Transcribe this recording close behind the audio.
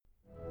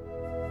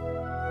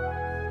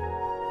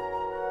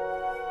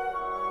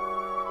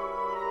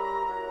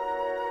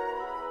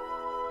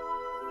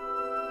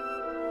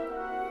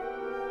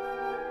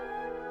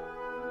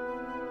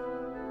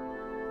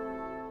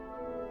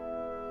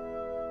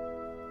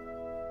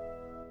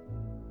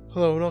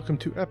Hello and welcome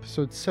to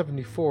episode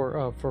 74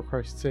 of For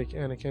Christ's Sake,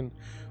 Anakin.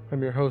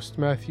 I'm your host,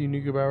 Matthew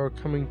Neugebauer,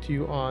 coming to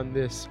you on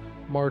this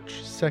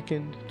March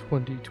 2nd,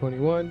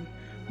 2021.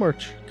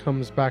 March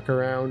comes back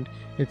around.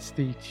 It's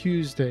the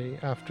Tuesday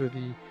after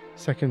the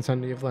second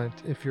Sunday of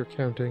Lent, if you're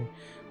counting.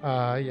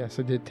 Yes,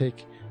 I did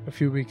take a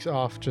few weeks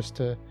off just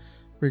to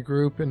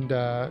regroup and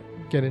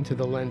get into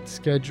the Lent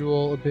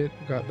schedule a bit.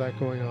 Got that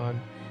going on.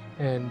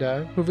 And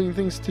moving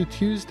things to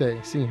Tuesday,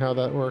 seeing how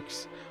that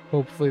works.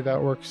 Hopefully that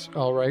works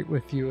all right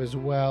with you as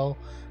well.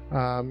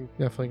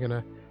 Definitely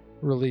gonna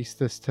release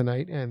this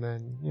tonight, and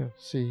then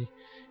see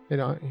it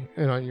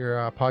on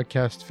your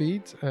podcast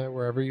feeds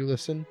wherever you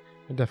listen.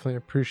 I definitely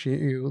appreciate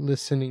you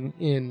listening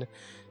in.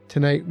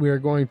 Tonight we are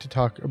going to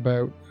talk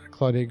about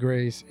Claudia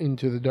Gray's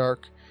Into the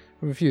Dark.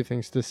 I have a few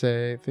things to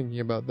say, thinking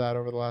about that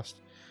over the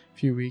last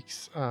few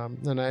weeks,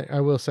 and I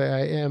will say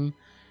I am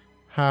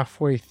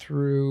halfway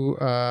through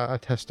A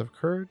Test of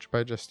Courage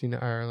by Justina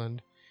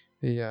Ireland,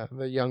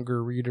 the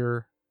younger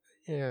reader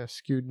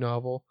skewed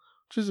novel,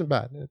 which isn't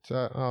bad. It's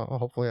I'll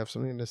hopefully have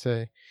something to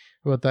say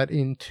about that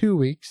in 2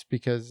 weeks,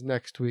 because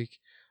next week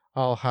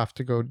I'll have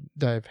to go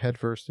dive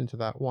headfirst into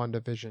that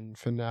WandaVision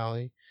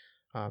finale.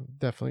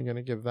 Definitely going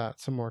to give that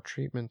some more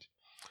treatment.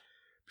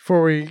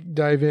 Before we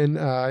dive in,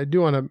 I do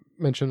want to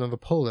mention on the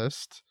pull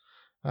list.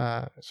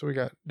 So we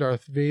got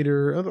Darth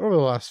Vader over the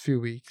last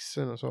few weeks,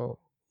 and also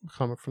a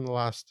comic from the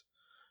last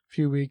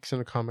few weeks and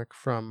a comic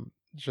from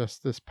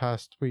just this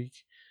past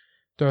week.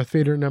 Darth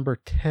Vader number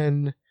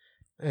 10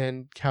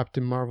 and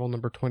Captain Marvel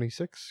number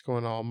 26,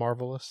 going all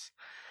marvelous.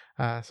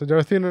 So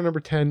Darth Vader number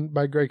 10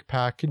 by Greg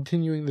Pak,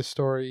 continuing the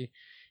story.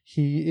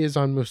 He is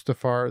on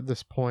Mustafar at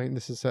this point.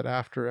 This is set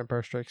after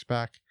Empire Strikes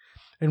Back.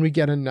 And we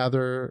get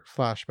another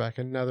flashback,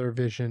 another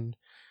vision,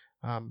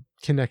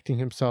 connecting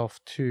himself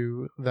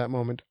to that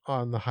moment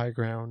on the high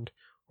ground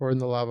or in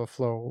the lava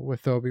flow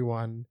with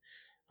Obi-Wan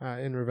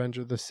in Revenge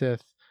of the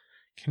Sith,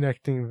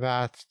 connecting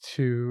that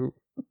to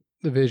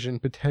the vision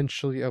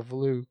potentially of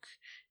Luke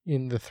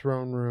in the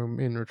throne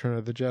room in Return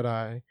of the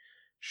Jedi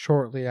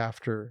shortly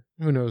after,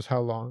 who knows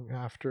how long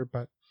after,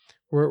 but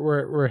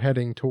we're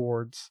heading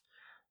towards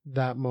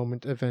that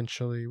moment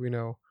eventually. We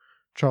know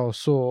Charles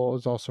Soule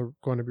is also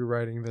going to be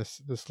writing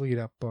this lead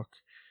up book,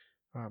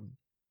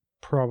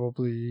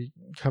 probably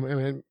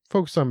coming,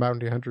 focused on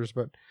bounty hunters,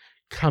 but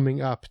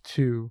coming up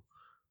to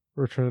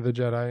Return of the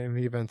Jedi and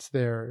the events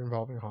there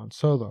involving Han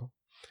Solo.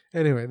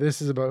 Anyway,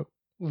 this is about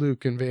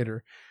Luke and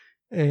Vader.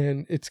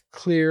 And it's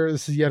clear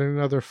this is yet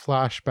another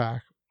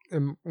flashback.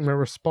 And my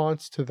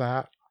response to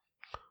that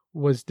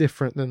was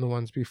different than the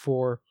ones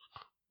before.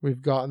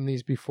 We've gotten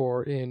these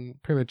before in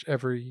pretty much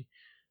every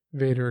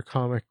Vader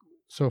comic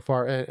so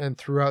far. And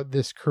throughout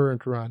this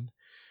current run,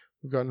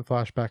 we've gotten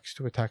flashbacks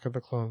to Attack of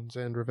the Clones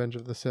and Revenge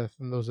of the Sith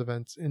and those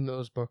events in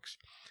those books,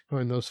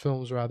 or in those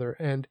films rather.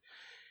 And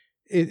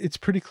it's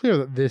pretty clear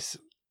that this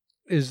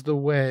is the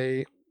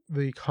way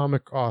the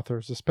comic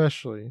authors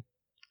especially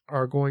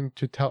are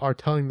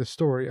telling the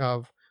story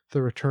of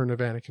the return of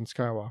Anakin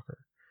Skywalker.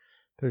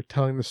 They're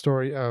telling the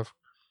story of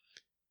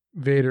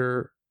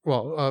Vader,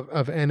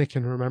 of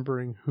Anakin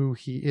remembering who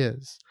he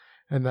is.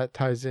 And that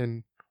ties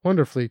in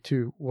wonderfully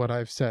to what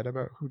I've said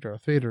about who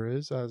Darth Vader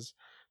is, as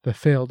the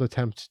failed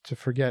attempt to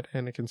forget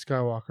Anakin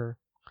Skywalker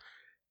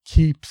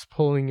keeps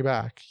pulling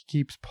back,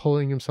 keeps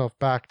pulling himself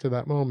back to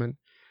that moment,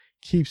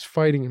 keeps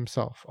fighting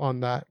himself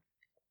on that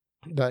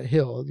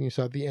hill. You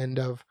saw at the end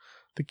of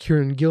the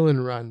Kieran Gillen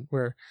run,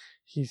 where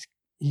he's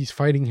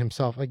fighting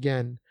himself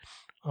again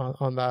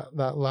on that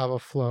lava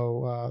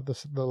flow,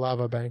 the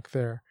lava bank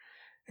there.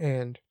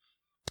 And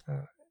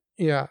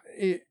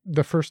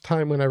the first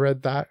time when I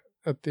read that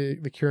at the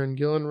Kieran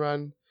Gillen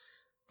run,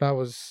 that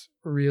was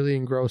really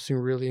engrossing,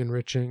 really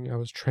enriching. I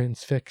was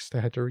transfixed. I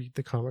had to read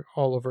the comic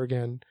all over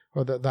again,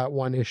 or that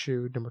one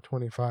issue, number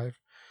 25,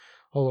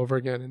 all over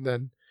again. And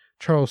then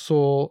Charles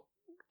Soule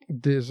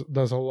does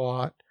a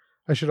lot.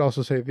 I should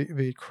also say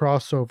the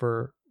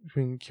crossover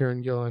between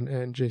Kieran Gillen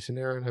and Jason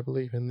Aaron, I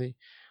believe, in the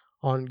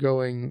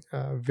ongoing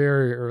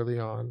very early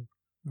on,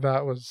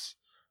 that was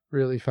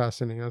really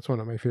fascinating. That's one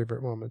of my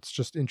favorite moments,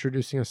 just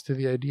introducing us to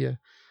the idea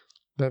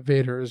that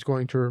Vader is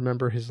going to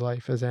remember his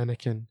life as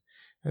Anakin,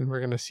 and we're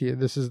going to see it.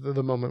 This is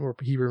the moment where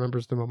he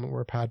remembers the moment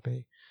where Padme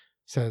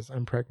says,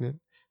 "I'm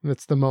pregnant," and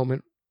it's the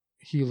moment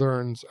he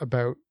learns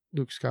about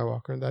Luke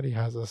Skywalker and that he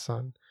has a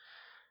son.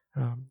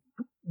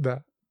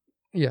 That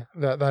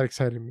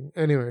excited me.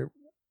 Anyway,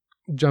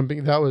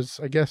 that was,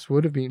 I guess,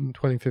 would have been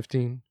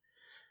 2015,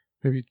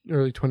 maybe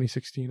early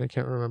 2016. I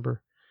can't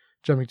remember.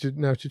 Jumping to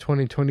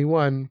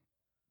 2021.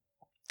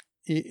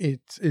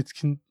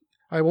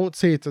 I won't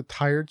say it's a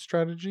tired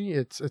strategy.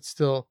 It's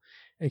still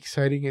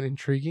exciting and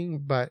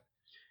intriguing, but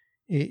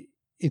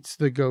it's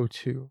the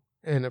go-to.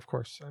 And of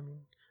course, I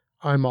mean,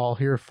 I'm all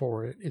here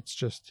for it. It's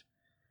just,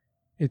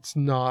 it's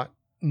not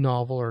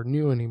novel or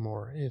new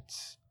anymore.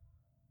 It's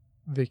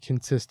the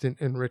consistent,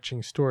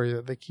 enriching story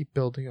that they keep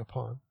building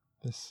upon.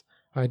 This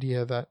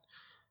idea that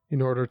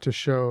in order to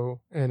show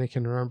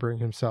Anakin remembering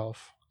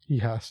himself, he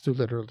has to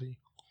literally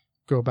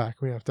go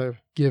back. We have to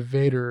give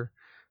Vader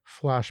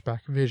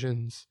flashback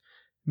visions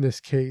in this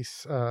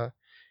case,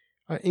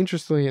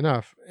 interestingly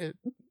enough,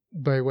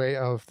 by way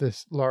of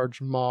this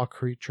large maw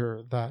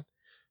creature that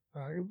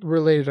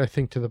related, I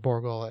think, to the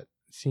Borgul, it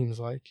seems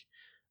like,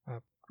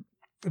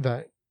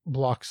 that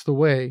blocks the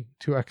way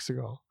to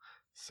Exegol.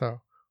 So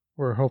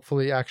we're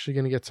hopefully actually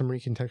going to get some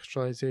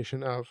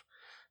recontextualization of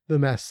the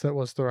mess that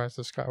was the Rise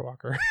of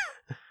Skywalker,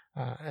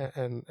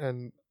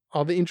 and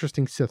all the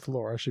interesting Sith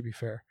lore, I should be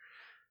fair,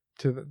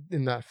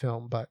 in that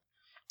film. But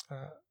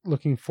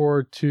looking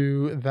forward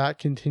to that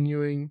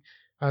continuing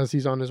as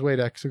he's on his way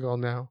to Exegol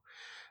now.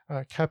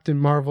 Captain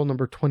Marvel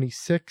number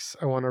 26.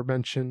 I want to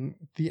mention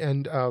the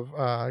end of,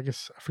 I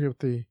guess I forget what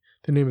the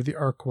name of the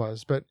arc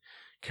was, but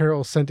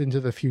Carol's sent into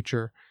the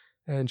future,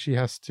 and she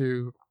has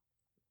to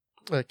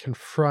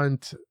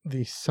confront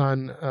the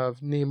son of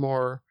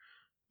Namor,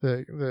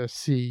 the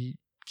Sea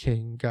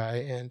King guy,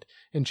 and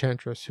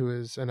Enchantress, who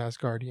is an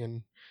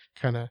Asgardian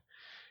kind of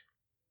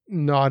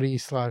naughty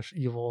 /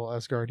 evil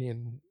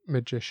Asgardian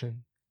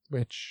magician,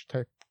 witch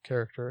type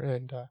character.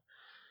 And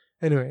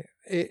anyway,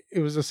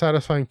 it was a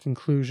satisfying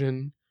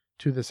conclusion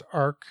to this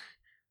arc.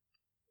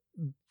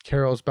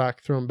 Carol's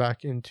thrown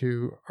back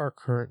into our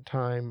current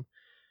time.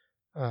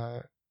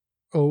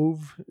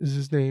 Ove is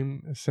his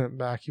name, is sent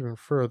back even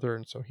further,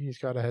 and so he's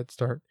got a head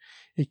start.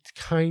 It's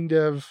kind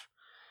of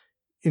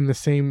in the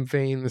same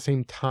vein, the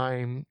same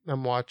time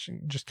I'm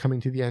watching, just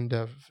coming to the end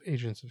of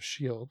Agents of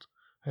S.H.I.E.L.D.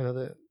 I know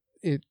that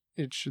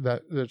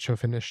that show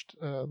finished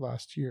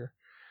last year,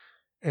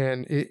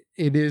 and it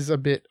is a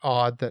bit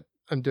odd that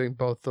I'm doing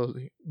both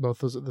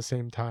those at the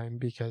same time,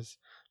 because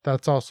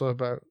that's also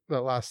about,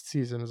 that last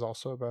season is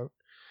also about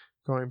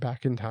going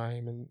back in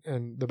time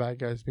and the bad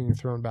guys being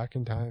thrown back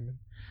in time.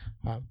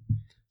 And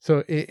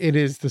so it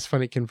is this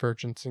funny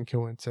convergence and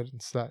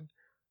coincidence that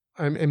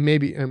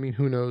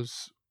who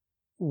knows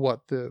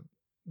what the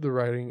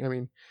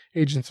writing,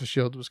 Agents of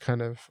S.H.I.E.L.D. was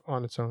kind of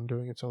on its own,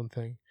 doing its own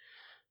thing,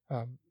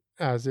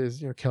 as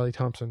is, Kelly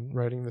Thompson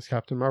writing this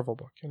Captain Marvel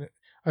book. And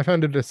I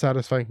found it a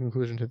satisfying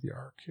conclusion to the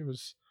arc. It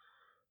was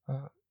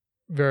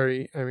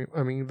very,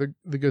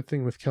 the good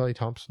thing with Kelly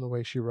Thompson, the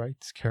way she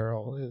writes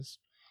Carol, is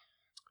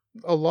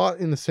a lot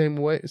in the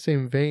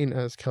same vein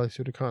as Kelly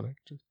Sue DeConnick,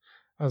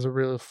 as a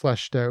really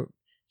fleshed out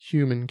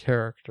human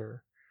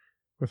character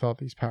with all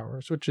these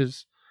powers, which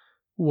is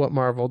what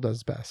Marvel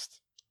does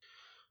best.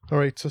 All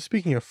right, so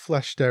speaking of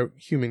fleshed out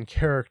human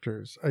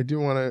characters, I do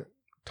want to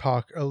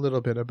talk a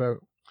little bit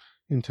about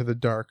Into the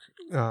Dark.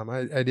 I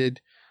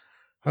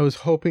was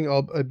hoping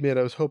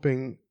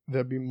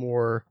there'd be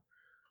more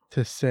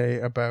to say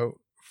about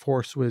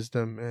Force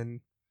wisdom and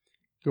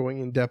going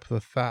in depth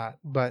with that,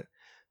 but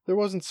there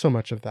wasn't so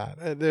much of that.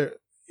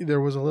 There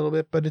was a little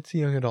bit, but it's a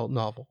young adult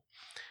novel.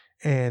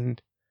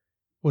 And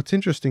what's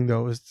interesting,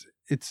 though, is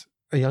it's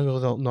a young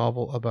adult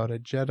novel about a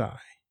Jedi.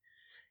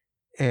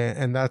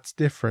 And that's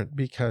different,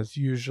 because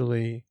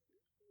usually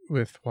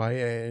with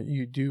YA,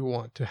 you do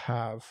want to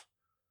have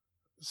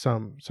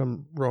some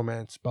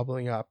romance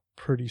bubbling up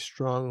pretty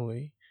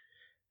strongly.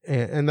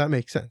 And that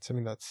makes sense.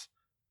 That's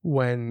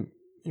when,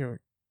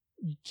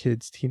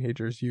 kids,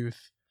 teenagers,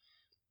 youth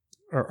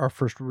are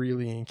first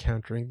really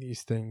encountering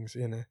these things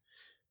in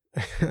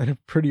a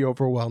pretty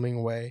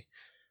overwhelming way,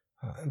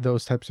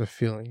 those types of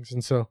feelings.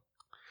 And so,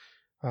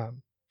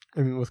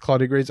 with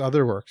Claudia Gray's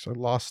other works,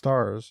 Lost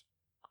Stars,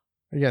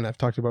 again, I've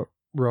talked about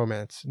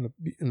romance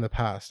in the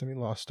past.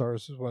 Lost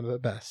Stars is one of the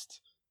best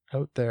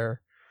out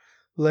there.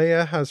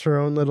 Leia has her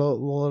own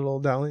little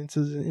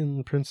dalliances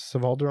in Princess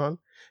of Alderaan,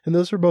 and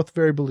those are both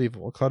very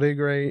believable. Claudia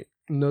Gray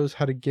knows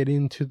how to get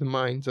into the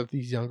minds of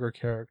these younger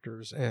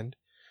characters and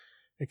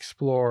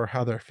explore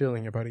how they're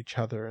feeling about each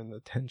other and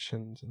the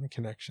tensions and the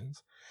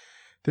connections.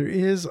 There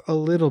is a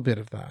little bit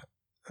of that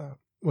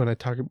when I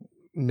talk about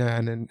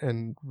Nan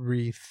and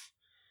Reath.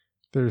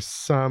 There's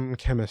some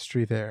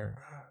chemistry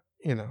there.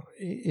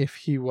 If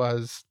he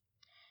wasn't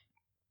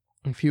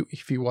a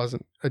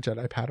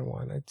Jedi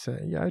Padawan, I'd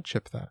say, yeah, I'd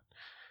ship that.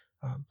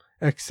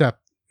 Except,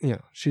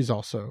 she's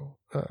also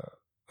a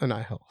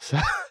Nihil. So,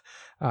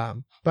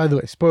 by the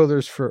way,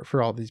 spoilers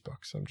for all these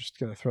books. I'm just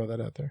going to throw that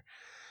out there.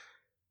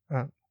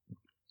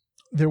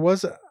 There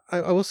was,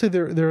 I will say,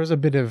 there was a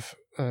bit of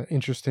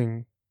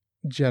interesting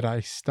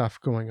Jedi stuff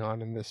going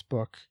on in this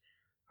book.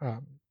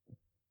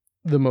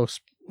 The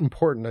most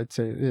important, I'd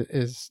say,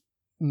 is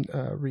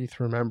Reath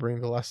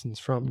remembering the lessons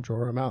from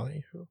Jorah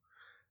O'Malley, who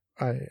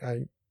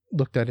I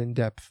looked at in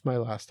depth my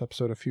last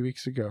episode a few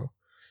weeks ago,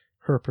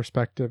 her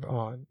perspective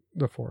on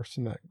the Force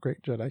in that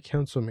great Jedi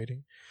Council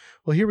meeting.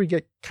 Well, here we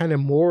get kind of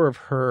more of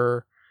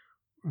her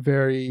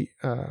very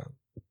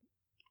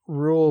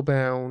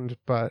rule-bound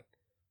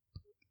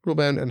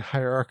and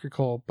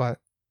hierarchical, but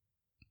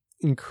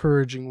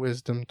encouraging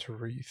wisdom to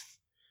Reath.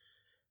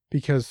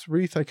 Because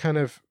Reath, I kind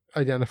of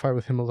identify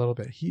with him a little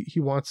bit. He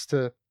wants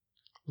to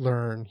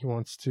learn. He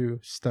wants to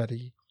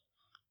study.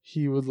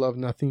 He would love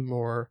nothing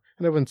more,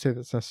 and I wouldn't say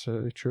that's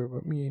necessarily true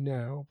about me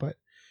now, but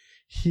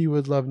he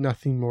would love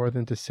nothing more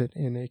than to sit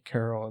in a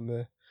carrel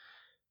in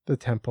the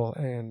temple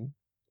and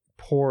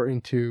pour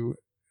into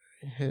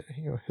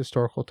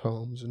historical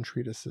tomes and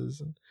treatises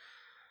and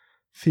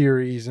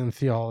theories and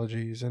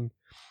theologies. And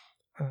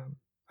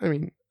I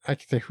mean, I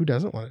could say, who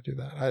doesn't want to do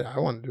that? I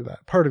want to do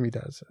that. Part of me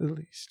does, at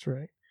least,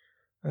 right?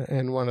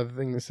 And one of the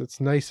things that's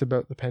nice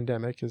about the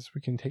pandemic is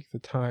we can take the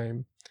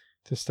time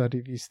to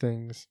study these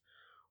things.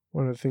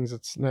 One of the things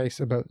that's nice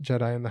about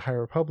Jedi and the High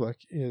Republic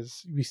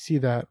is we see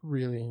that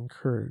really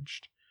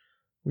encouraged.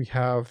 We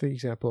have the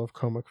example of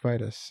Comic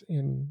Vitus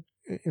in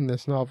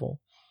this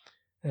novel,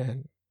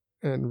 and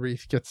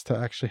Reath gets to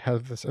actually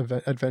have this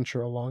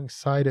adventure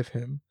alongside of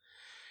him,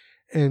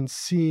 and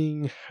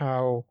seeing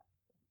how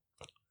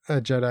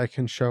a Jedi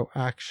can show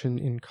action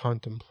in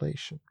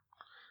contemplation.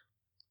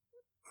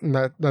 And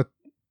that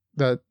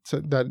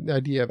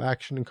idea of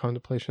action and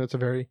contemplation, that's a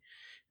very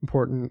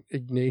important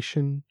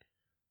Ignatian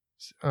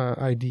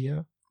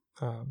idea.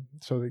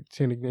 So the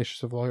St.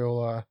 Ignatius of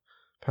Loyola,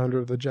 founder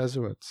of the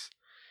Jesuits,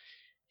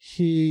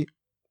 he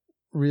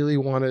really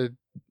wanted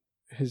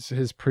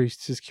his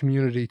priests, his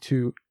community,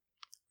 to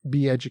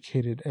be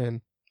educated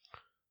and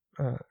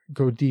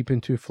go deep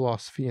into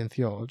philosophy and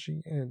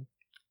theology. And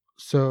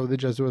so the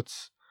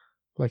Jesuits,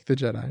 like the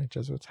Jedi,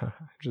 Jesuits,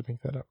 just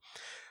make that up.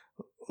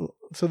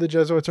 So the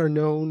Jesuits are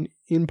known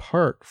in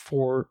part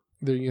for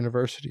their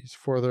universities,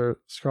 for their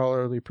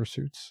scholarly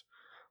pursuits,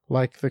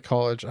 like the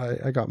college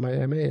I got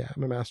my MA at,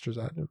 my master's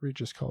at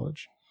Regis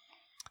College.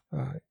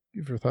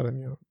 You've ever thought of,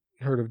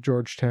 heard of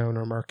Georgetown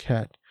or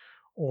Marquette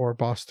or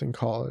Boston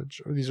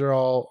College? These are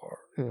all,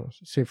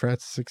 St.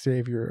 Francis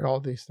Xavier, all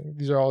these things.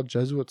 These are all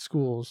Jesuit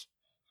schools,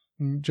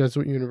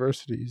 Jesuit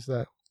universities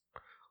that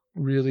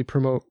really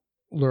promote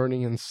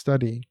learning and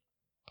study.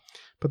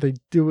 But they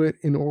do it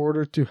in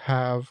order to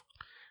have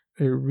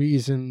a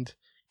reasoned,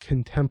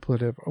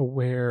 contemplative,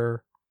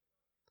 aware,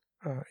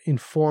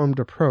 informed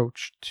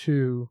approach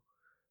to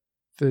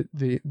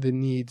the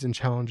needs and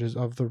challenges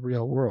of the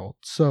real world.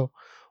 So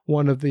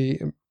one of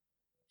the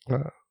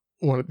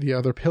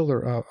other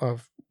pillar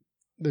of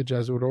the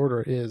Jesuit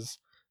order is,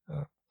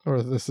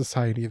 or the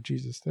Society of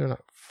Jesus. They're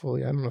not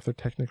fully, I don't know if they're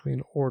technically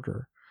an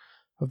order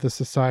of the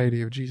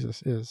Society of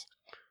Jesus, is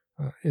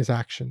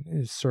action,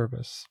 is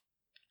service.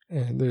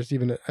 And there's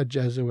even a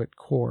Jesuit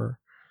corps,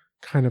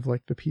 kind of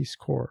like the Peace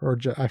Corps, or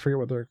I forget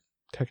what they're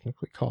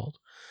technically called,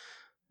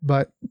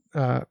 but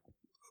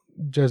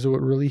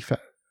Jesuit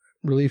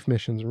relief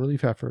missions and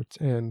relief efforts.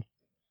 And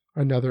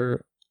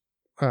another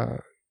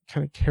kind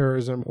of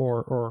charism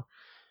or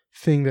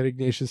thing that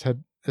Ignatius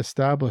had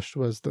established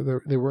was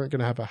that they weren't going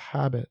to have a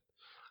habit.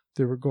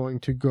 They were going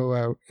to go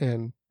out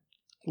and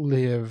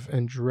live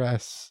and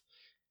dress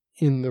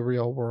in the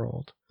real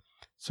world.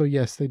 So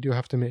yes, they do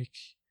have to make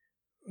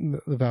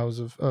the vows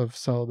of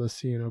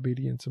celibacy and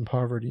obedience and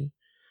poverty,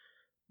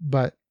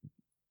 but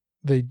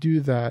they do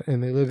that,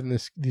 and they live in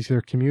these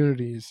their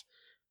communities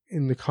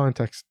in the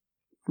context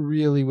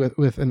really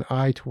with an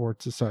eye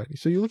towards society.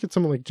 So you look at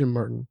someone like Jim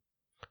Martin,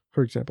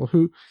 for example,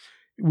 who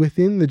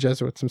within the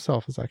Jesuits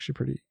himself is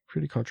actually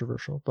pretty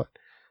controversial, but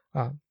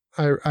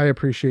I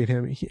appreciate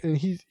him.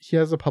 He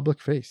has a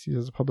public face, he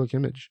has a public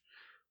image,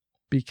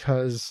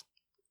 because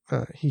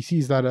he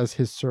sees that as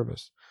his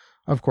service.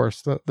 Of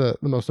course, the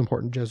most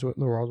important Jesuit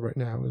in the world right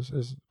now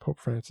is Pope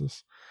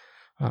Francis,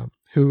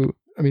 who,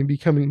 I mean,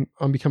 becoming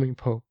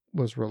Pope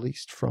was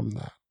released from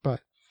that,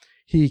 but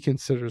he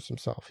considers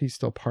himself, he's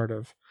still part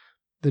of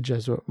the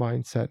Jesuit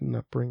mindset and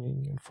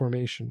upbringing and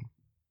formation.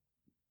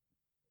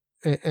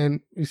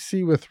 And you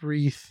see with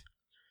Reath,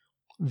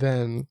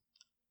 then,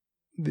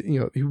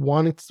 he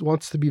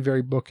wants to be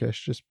very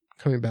bookish, just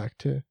coming back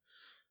to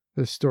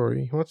the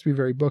story. He wants to be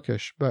very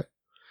bookish, but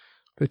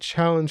the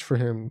challenge for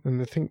him,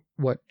 and I think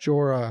what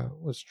Jorah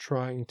was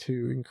trying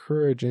to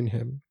encourage in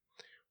him,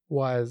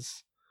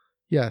 was,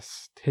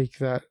 yes, take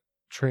that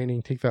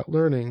training, take that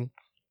learning,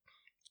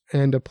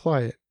 and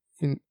apply it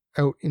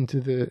out into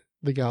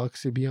the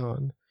galaxy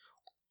beyond.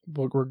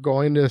 But we're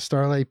going to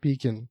Starlight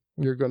Beacon.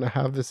 You're going to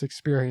have this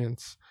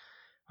experience.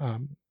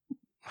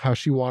 How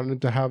she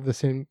wanted to have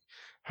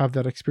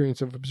that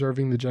experience of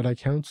observing the Jedi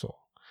Council,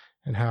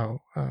 and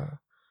how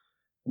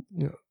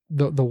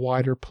the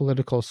wider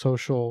political,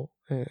 social,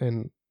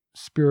 and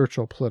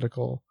spiritual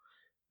political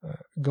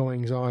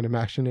goings on and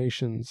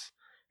machinations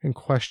and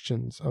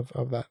questions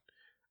of that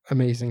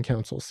amazing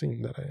council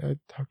scene that I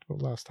talked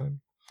about last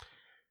time.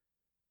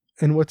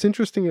 And what's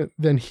interesting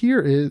then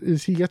here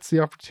is he gets the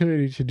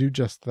opportunity to do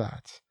just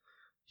that.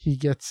 He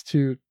gets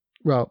to,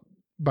 well,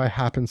 by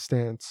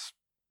happenstance,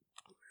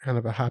 kind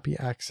of a happy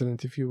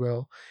accident, if you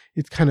will.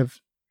 It's kind of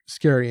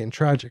scary and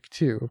tragic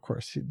too, of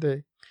course.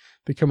 They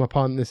come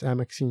upon this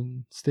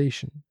Amak'seen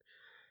station,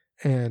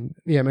 and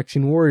the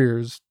Amak'seen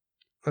warriors,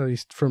 at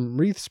least from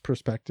Reath's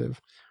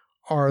perspective,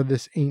 are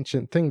this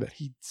ancient thing that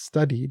he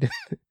studied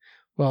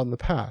well in the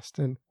past,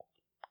 and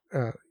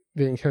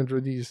they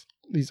encounter these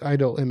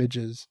idol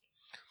images,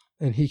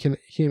 and he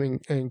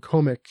and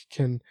Comic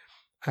can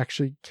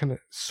actually kind of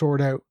sort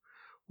out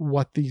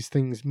what these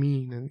things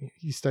mean, and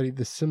he studied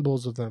the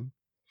symbols of them.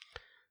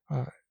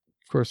 Of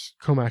course,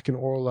 Comac and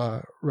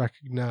Orla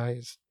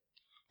recognized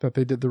that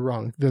they did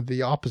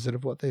the opposite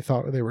of what they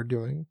thought they were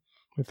doing.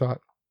 They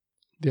thought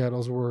the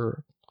idols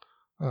were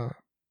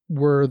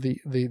were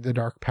the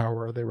dark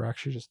power. They were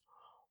actually just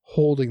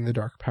holding the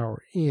dark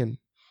power in.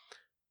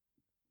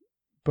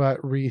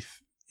 But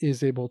Wreath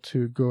is able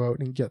to go out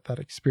and get that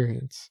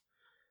experience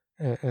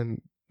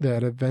and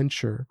that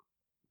adventure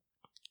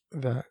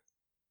that,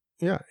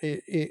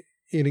 it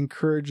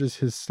encourages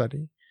his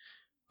study,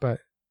 but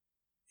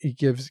it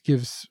gives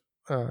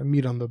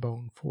meat on the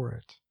bone for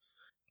it.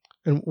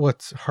 And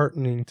what's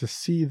heartening to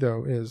see,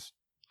 though, is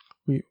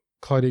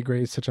Claudia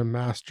Gray is such a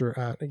master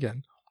at,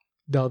 again,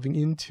 delving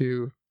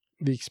into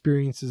the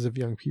experiences of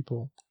young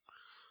people.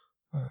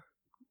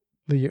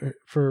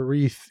 For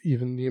Wreath,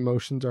 even the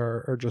emotions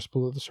are just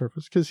below the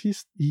surface because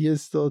he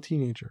is still a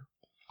teenager.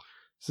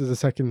 This is the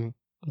second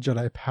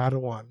Jedi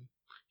Padawan.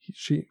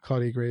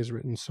 Claudia Gray has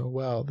written so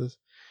well. This,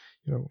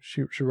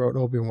 she wrote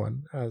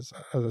Obi-Wan as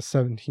a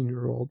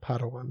 17-year-old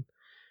Padawan.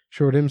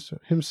 She wrote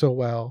him so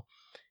well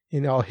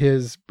in all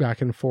his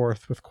back and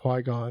forth with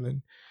Qui-Gon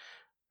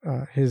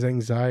and his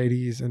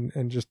anxieties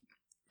and just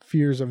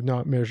fears of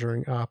not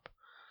measuring up.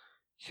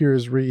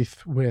 Here's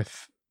Wreath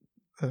with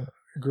a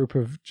group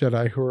of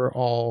Jedi who are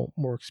all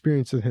more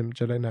experienced than him,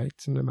 Jedi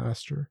Knights and the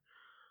Master,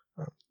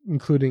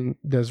 including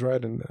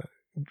Desred and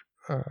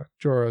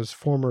Jorah's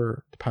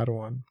former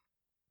Padawan.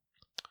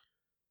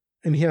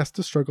 And he has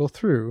to struggle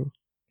through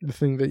the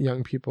thing that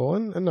young people,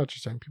 and not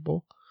just young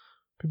people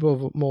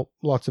of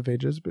lots of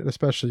ages, but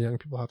especially young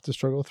people have to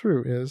struggle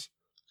through, is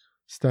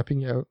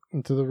stepping out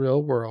into the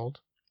real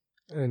world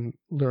and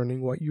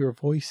learning what your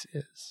voice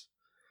is.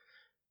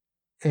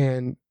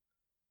 And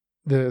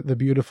the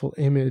beautiful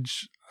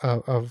image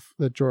of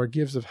that Jorah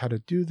gives of how to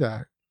do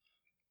that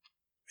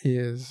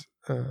is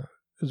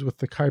with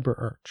the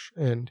Kyber Arch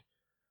and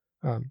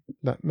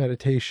that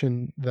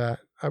meditation that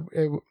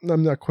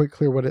I'm not quite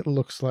clear what it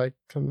looks like,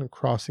 kind of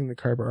crossing the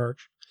Kyber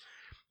Arch.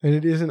 And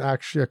it isn't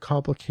actually a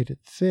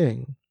complicated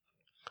thing,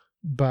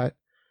 but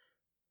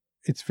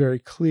it's very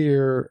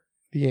clear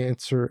the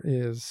answer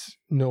is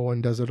no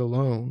one does it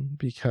alone,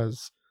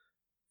 because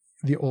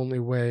the only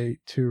way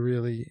to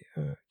really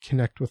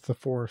connect with the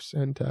Force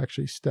and to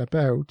actually step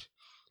out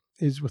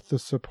is with the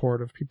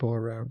support of people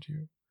around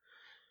you,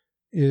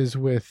 is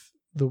with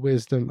the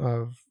wisdom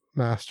of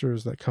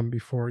masters that come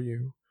before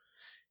you,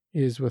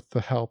 is with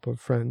the help of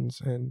friends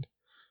and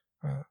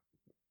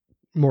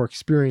more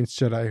experienced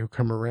Jedi who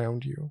come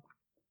around you.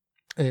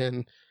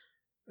 And,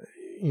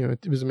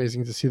 it was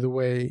amazing to see the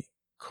way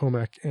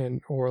Cohmac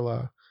and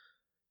Orla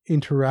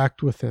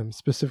interact with him,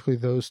 specifically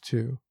those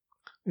two,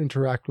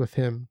 interact with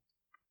him,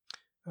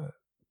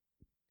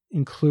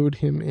 include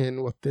him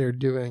in what they're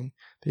doing.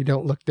 They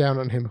don't look down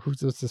on him. Who's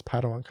this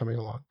Padawan coming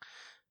along?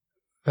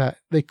 That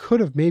they could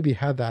have maybe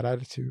had that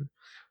attitude.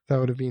 That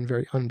would have been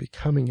very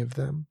unbecoming of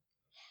them.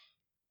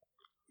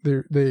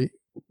 They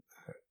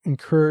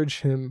encourage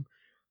him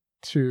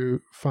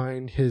to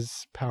find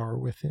his power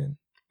within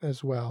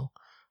as well.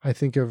 I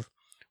think of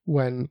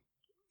when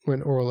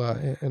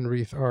Orla and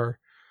Wreath are,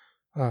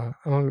 I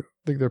don't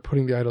think they're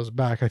putting the idols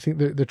back. I think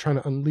they're trying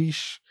to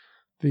unleash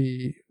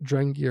the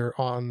Drengir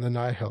on the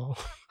Nihil,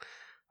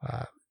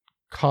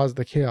 cause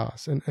the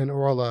chaos. And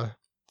Orla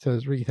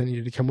says, Wreath, I need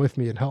you to come with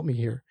me and help me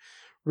here.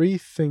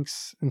 Wreath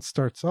thinks and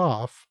starts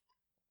off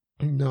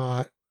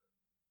not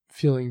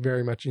feeling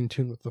very much in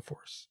tune with the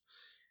Force.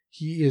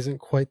 He isn't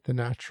quite the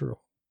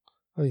natural.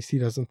 At least he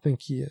doesn't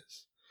think he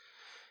is.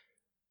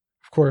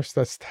 Of course,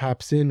 that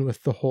taps in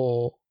with the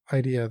whole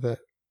idea that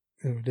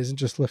it isn't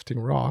just lifting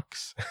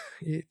rocks.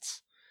 It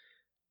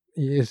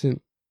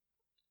isn't,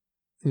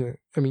 there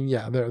are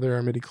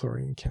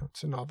midichlorian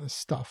counts and all this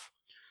stuff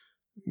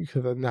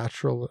because of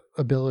natural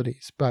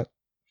abilities, but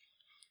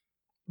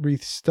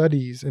Wreath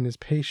studies and his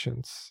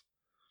patience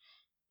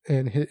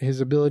and his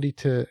ability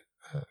to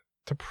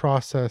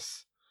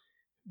process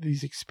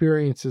these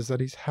experiences that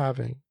he's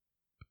having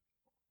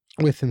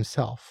with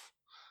himself,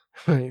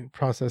 right?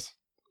 Process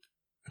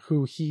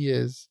who he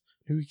is,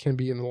 who he can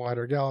be in the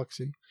wider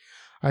galaxy.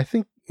 I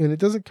think, and it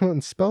doesn't come out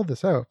and spell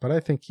this out, but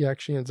I think he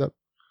actually ends up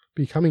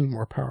becoming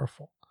more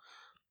powerful,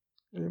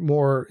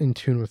 more in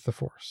tune with the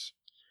Force.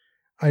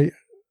 I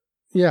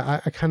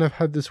kind of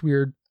had this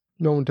weird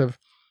moment of,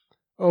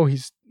 oh,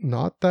 he's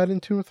not that in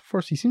tune with the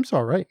Force. He seems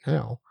all right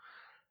now.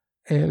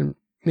 And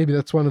maybe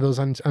that's one of those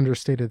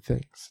understated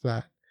things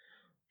that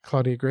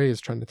Claudia Gray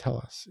is trying to tell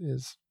us,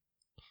 is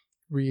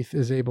Wreath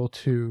is able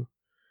to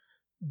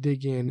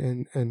dig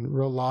in and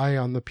rely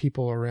on the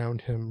people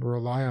around him,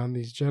 rely on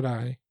these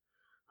Jedi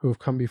who have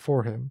come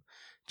before him.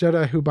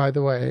 Jedi who, by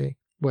the way,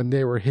 when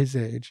they were his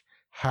age,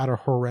 had a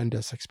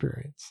horrendous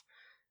experience.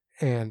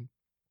 And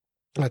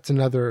that's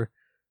another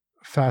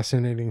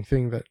fascinating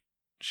thing that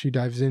she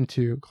dives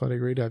into, Claudia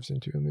Gray dives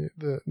into, and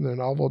the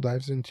novel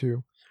dives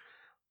into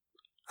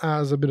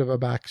as a bit of a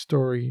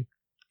backstory,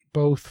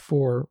 both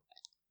for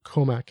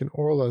Cohmac and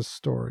Orla's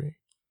stories,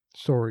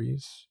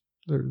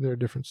 their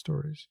different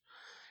stories,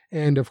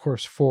 and of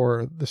course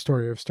for the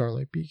story of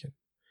Starlight Beacon.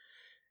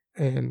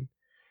 And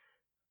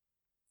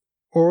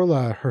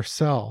Orla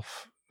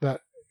herself,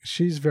 that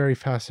she's very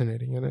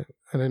fascinating, and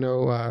I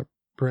know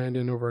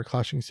Brandon over at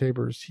Clashing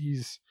Sabers,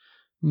 he's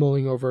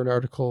mulling over an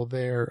article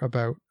there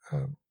about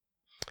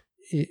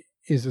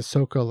is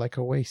Ahsoka like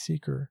a way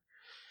seeker?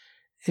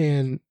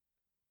 And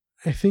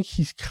I think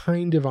he's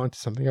kind of onto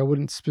something. I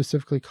wouldn't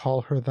specifically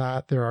call her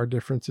that. There are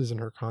differences in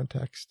her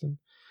context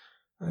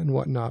and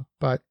whatnot.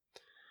 But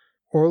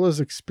Orla's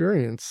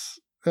experience,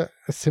 a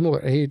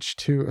similar age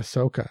to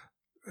Ahsoka,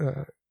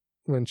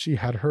 when she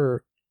had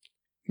her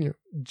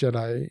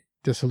Jedi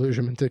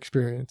disillusionment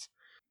experience,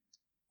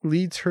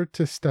 leads her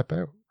to step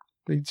out,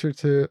 leads her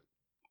to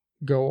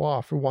go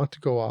off or want to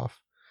go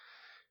off.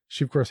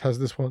 She, of course, has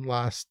this one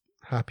last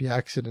happy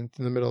accident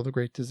in the middle of the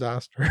great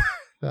disaster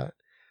that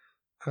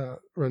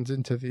runs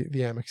into the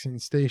Amexine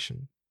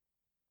station.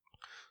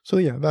 So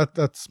yeah,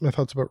 that's my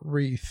thoughts about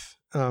Reath.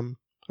 I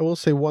will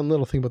say one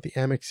little thing about the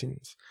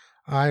Amexines.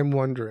 I'm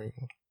wondering,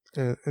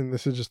 and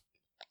this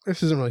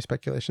isn't really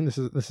speculation.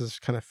 This is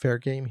kind of fair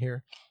game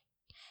here.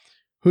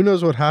 Who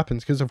knows what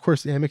happens? Because of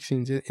course the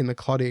Amexines in the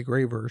Claudia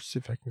Grayverse,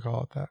 if I can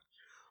call it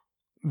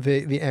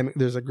that,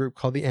 there's a group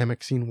called the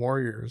Amexine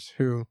Warriors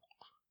who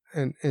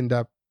end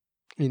up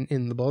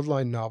in the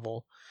Bloodline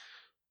novel.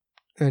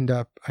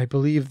 I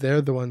believe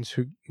they're the ones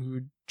who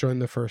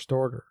joined the First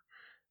Order,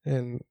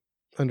 and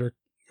under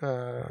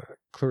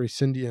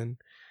Clarice Indian,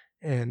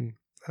 and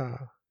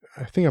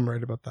I think I'm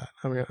right about that.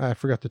 I mean, I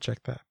forgot to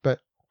check that,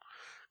 but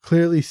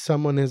clearly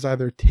someone has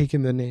either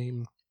taken the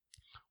name,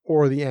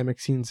 or the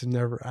Amexines have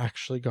never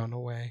actually gone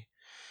away.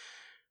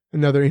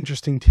 Another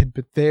interesting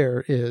tidbit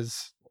there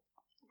is,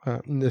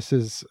 this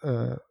is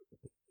the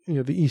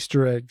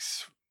Easter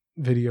eggs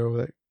video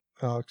that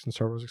Alex and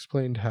Star Wars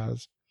Explained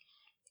has.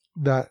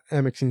 That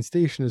Amexine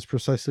station is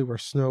precisely where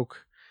Snoke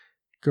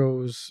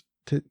goes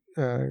to,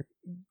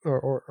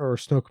 or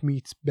Snoke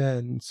meets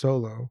Ben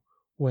Solo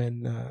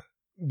when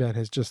Ben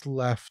has just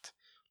left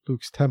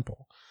Luke's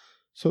temple.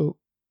 So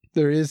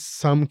there is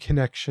some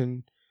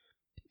connection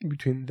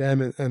between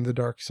them and the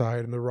dark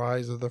side and the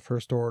rise of the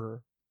First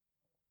Order.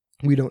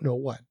 We don't know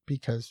what,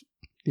 because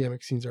the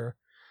Amexines are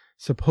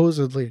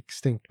supposedly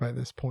extinct by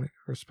this point,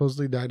 or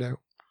supposedly died out.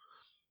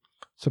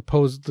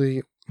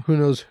 Supposedly, who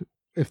knows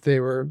if they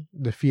were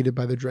defeated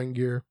by the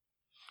Drengir.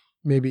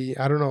 Maybe,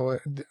 I don't know,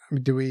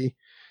 do we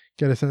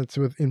get a sense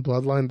in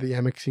Bloodline the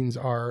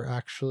Amexines are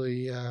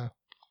actually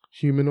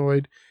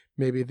humanoid?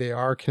 Maybe they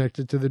are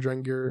connected to the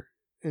Drengir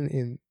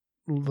in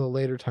the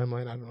later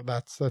timeline. I don't know,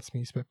 that's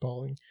me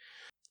spitballing.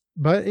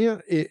 But yeah,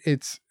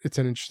 it's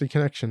an interesting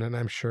connection, and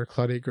I'm sure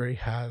Claudia Gray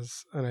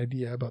has an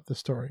idea about the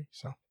story.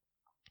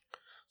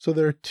 So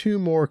there are two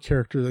more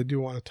characters I do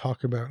want to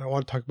talk about. I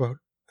want to talk about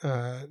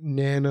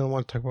Nana. I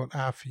want to talk about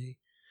Affie.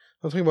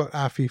 I'll talk about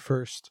Affie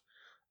first.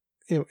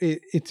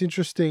 It's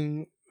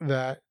interesting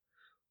that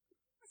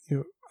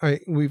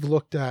we've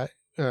looked at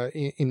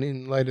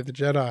in Light of the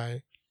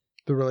Jedi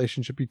the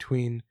relationship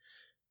between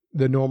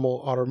the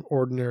normal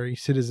ordinary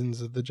citizens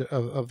of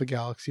the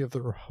galaxy, of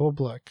the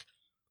Republic,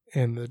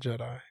 and the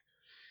Jedi.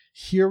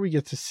 Here we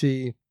get to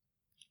see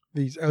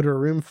these Outer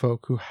Rim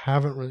folk who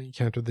haven't really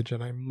encountered the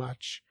Jedi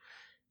much,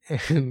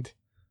 and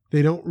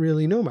they don't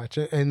really know much.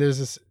 And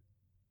there's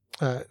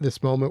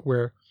this moment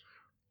where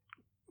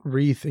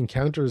Reath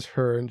encounters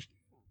her, and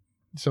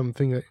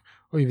something that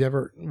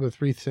with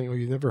Reath saying, "Oh,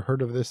 you've never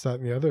heard of this, that,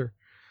 and the other."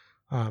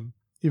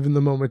 Even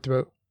the moment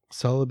about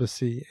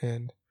celibacy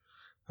and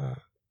have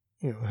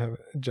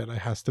a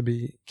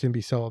Jedi can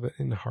be celibate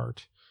in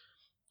heart.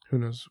 Who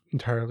knows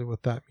entirely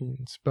what that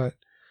means, but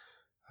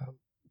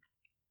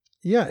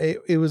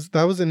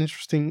that was an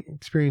interesting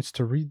experience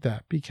to read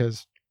that,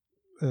 because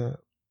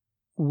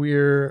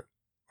we're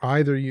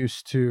either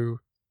used to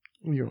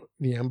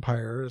the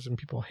empires and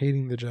people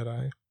hating the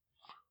Jedi,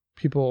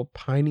 people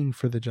pining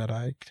for the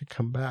Jedi to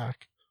come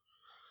back,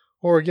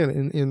 or again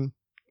in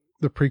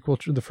the prequel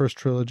to the first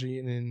trilogy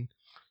and in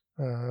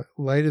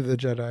Light of the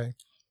Jedi,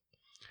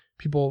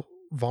 people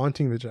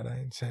vaunting the Jedi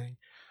and saying,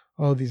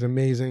 "Oh, these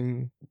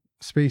amazing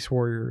space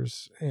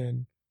warriors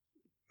and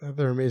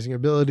their amazing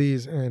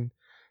abilities, and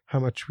how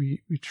much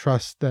we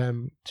trust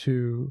them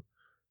to,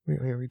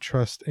 we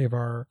trust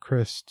Avar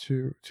Kriss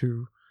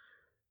to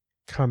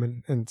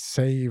come and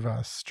save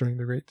us during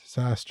the great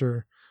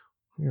disaster."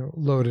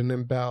 Loden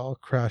and Bell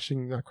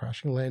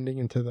landing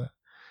into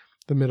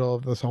the middle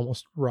of this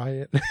almost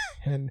riot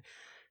and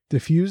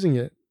diffusing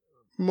it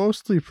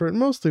mostly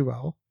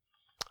well.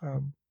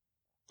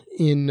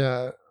 In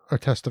A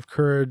Test of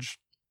Courage,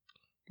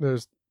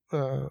 there's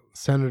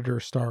Senator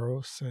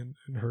Staros and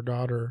her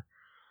daughter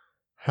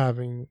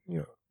having,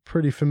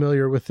 pretty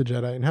familiar with the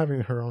Jedi and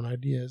having her own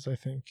ideas. I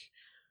think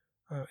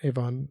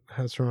Avon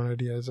has her own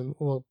ideas, and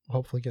we'll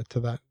hopefully get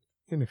to that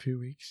in a few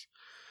weeks.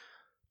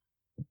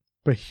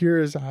 But here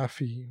is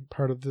Affie,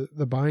 part of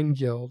the Bind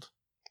Guild.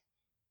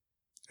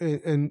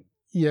 And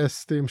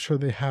yes, I'm sure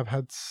they have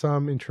had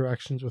some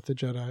interactions with the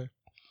Jedi.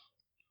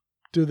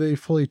 Do they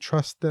fully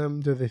trust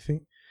them?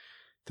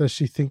 Does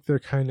she think they're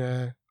kind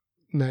of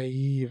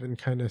naive and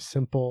kind of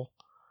simple,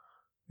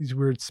 these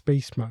weird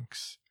space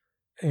monks?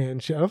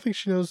 And I don't think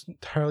she knows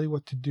entirely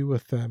what to do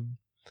with them,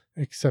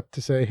 except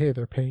to say, hey,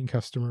 they're paying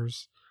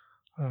customers.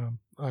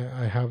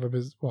 I have a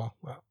business. Well,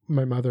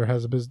 my mother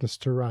has a business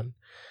to run.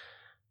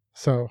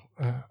 So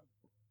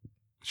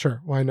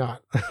sure, why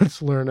not?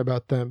 Let's learn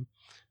about them,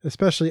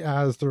 especially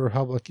as the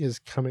Republic is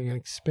coming and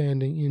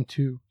expanding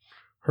into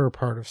her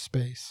part of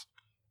space.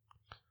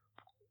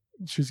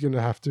 She's going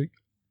to have to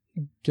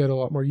get a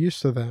lot more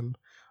used to them.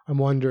 I'm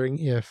wondering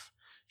if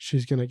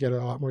she's going to get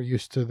a lot more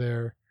used to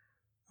their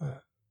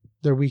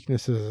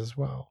weaknesses as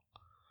well,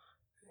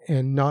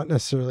 and not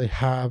necessarily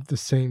have the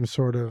same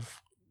sort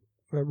of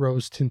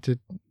rose-tinted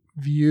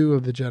view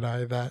of the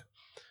Jedi that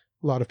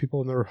a lot of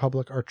people in the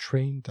Republic are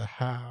trained to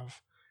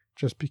have,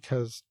 just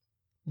because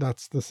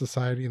that's the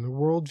society and the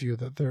worldview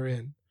that they're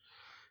in.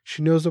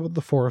 She knows about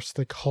the Force.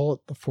 They call it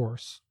the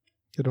Force.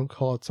 They don't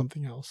call it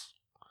something else.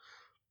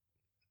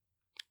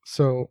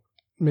 So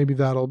maybe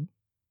that'll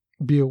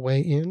be a way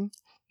in.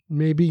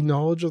 Maybe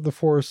knowledge of the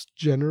Force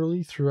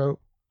generally throughout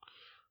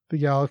the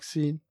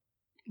galaxy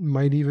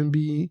might even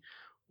be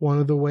one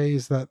of the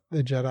ways that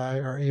the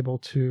Jedi are able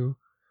to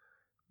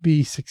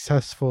be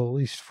successful, at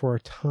least for a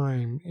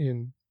time,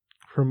 in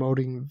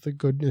promoting the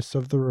goodness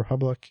of the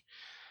Republic.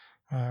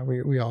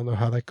 We all know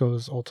how that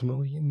goes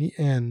ultimately in the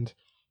end,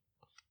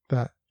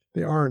 that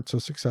they aren't so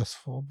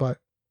successful. But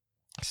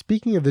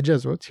speaking of the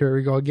Jesuits, here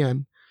we go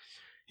again.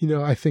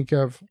 I think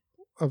of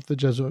the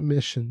Jesuit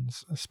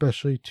missions,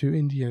 especially to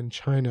India and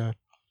China.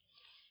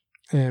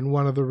 And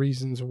one of the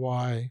reasons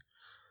why,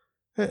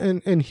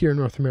 and here in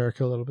North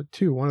America a little bit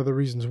too, one of the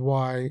reasons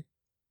why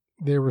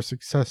they were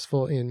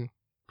successful in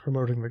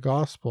promoting the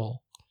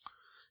gospel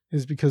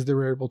is because they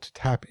were able to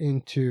tap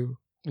into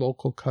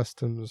local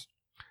customs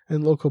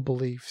and local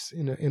beliefs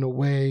in a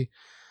way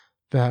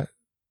that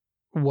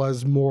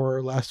was more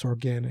or less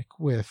organic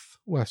with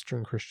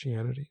Western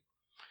Christianity.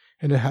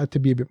 And it had to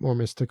be a bit more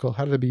mystical,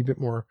 had to be a bit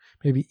more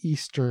maybe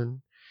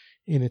Eastern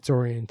in its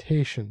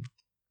orientation.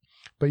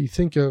 But you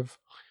think of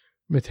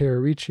Matteo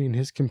Ricci and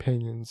his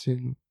companions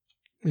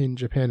in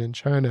Japan and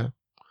China,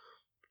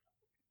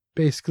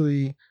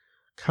 basically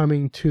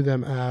coming to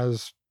them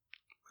as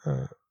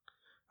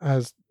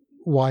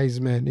wise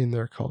men in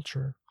their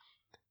culture,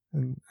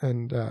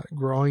 and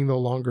growing the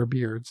longer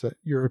beards that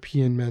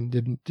European men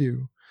didn't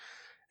do,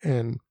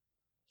 and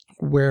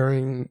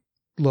wearing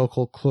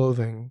local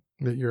clothing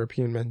that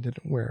European men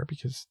didn't wear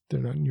because they're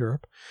not in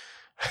Europe.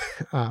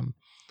 And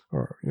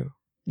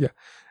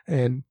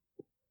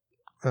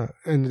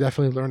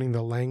definitely learning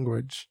the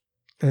language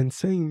and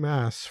saying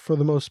mass for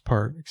the most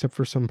part, except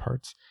for some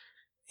parts,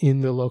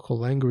 in the local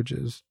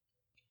languages.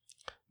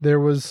 There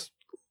was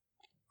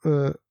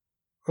a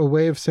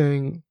way of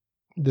saying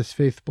this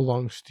faith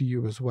belongs to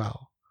you as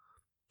well,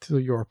 to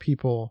your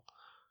people.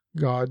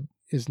 God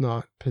is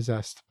not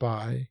possessed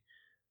by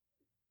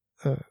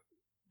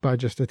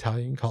just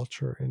Italian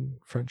culture and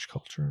French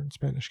culture and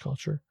Spanish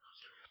culture.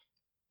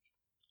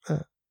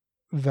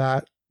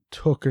 That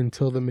took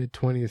until the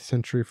mid-20th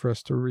century for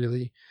us to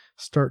really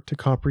start to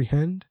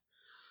comprehend.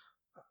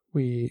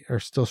 We are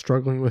still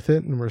struggling with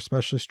it, and we're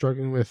especially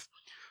struggling with,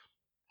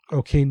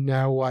 okay,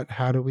 now what?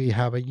 How do we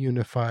have a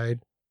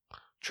unified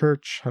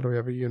church? How do we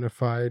have a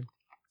unified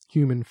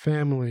human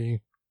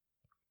family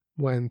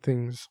when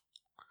things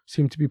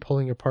seem to be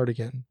pulling apart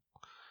again,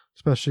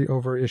 especially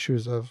over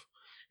issues of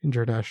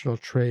international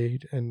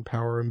trade and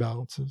power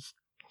imbalances?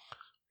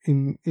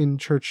 In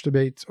church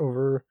debates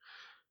over,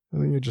 I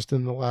think just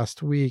in the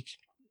last week,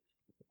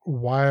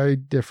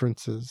 wide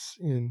differences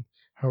in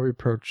how we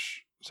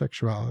approach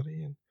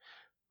sexuality and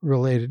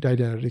related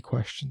identity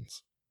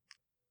questions.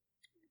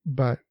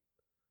 But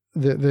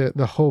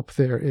the hope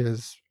there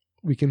is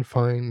we can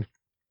find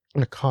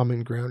a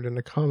common ground and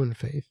a common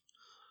faith.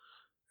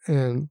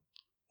 And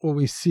what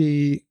we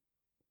see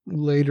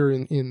later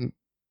in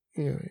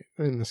the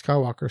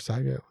Skywalker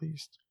saga, at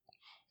least,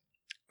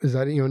 is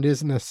that it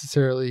isn't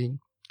necessarily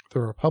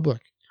the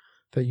Republic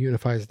that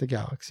unifies the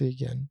galaxy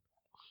again.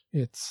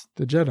 It's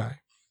the Jedi.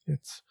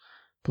 It's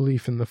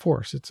belief in the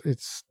Force.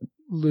 It's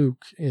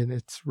Luke and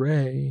it's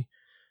Rey.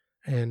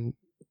 And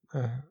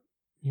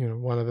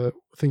one of the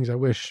things I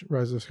wish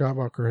Rise of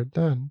Skywalker had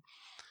done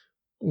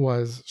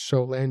was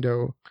show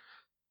Lando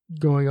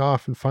going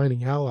off and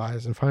finding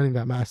allies and finding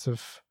that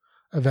massive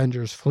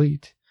Avengers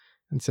fleet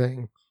and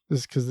saying,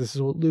 this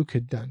is what Luke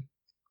had done.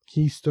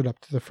 He stood up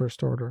to the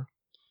First Order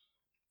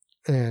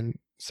and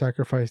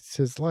sacrificed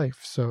his life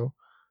so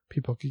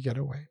people could get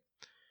away.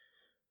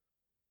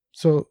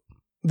 So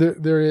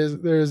there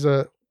is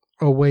a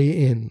way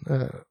in.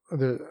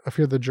 I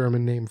forget the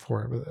German name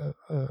for it,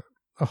 but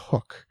a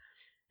hook,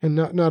 and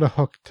not a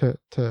hook to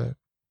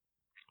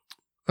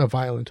a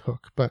violent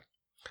hook, but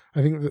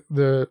I think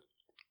the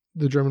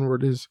German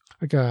word is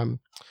like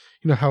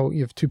how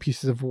you have two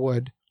pieces of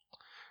wood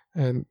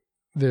and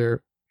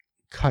they're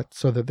cut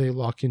so that they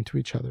lock into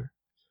each other.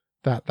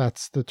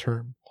 That's the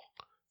term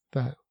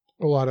that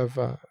a lot of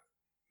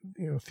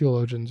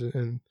theologians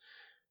and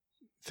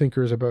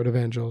thinkers about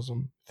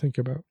evangelism think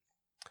about.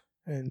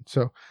 And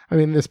so,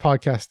 this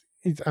podcast,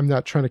 I'm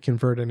not trying to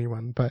convert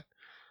anyone, but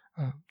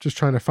just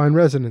trying to find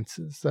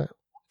resonances that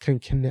can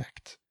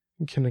connect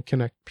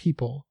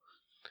people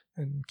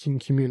and can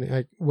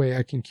communicate way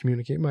I can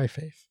communicate my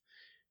faith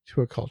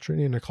to a culture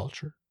and in a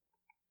culture.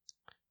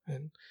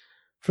 And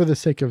for the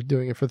sake of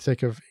doing it, for the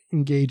sake of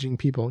engaging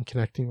people and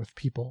connecting with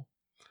people.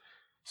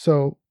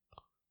 So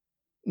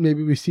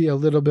maybe we see a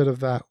little bit of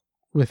that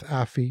with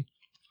Affy.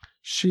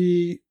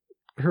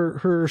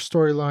 Her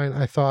storyline,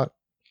 I thought,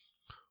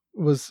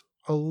 was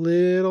a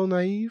little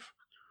naive,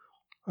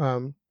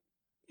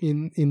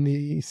 in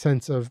the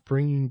sense of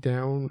bringing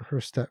down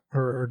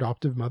her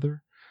adoptive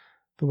mother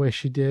the way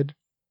she did.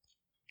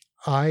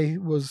 I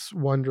was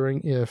wondering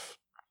if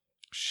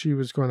she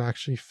was going to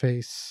actually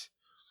face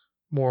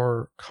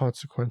more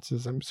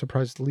consequences. I'm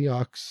surprised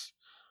Leox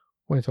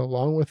went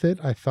along with it.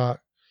 I thought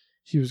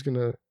he was going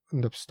to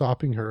end up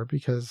stopping her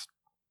because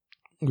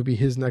it would be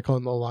his neck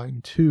on the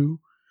line too.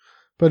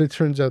 But it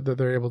turns out that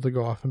they're able to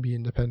go off and be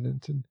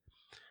independent, and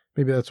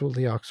maybe that's what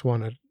Leox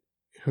wanted.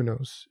 Who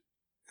knows,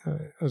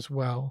 as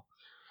well.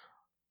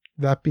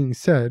 That being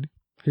said,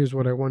 here's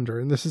what I wonder,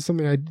 and this is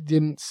something I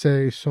didn't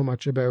say so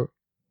much about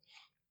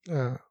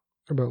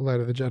Light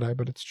of the Jedi,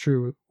 but it's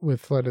true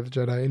with Light of the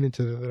Jedi and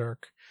Into the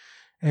Dark,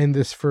 and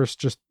this first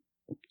just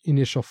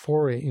initial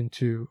foray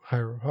into High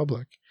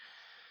Republic.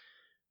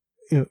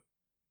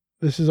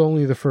 This is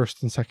only the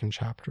first and second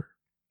chapter.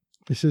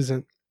 This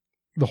isn't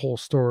the whole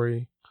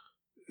story.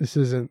 This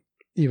isn't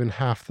even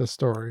half the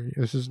story.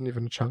 This isn't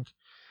even a chunk.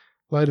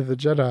 Light of the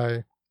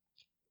Jedi,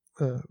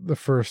 the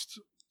first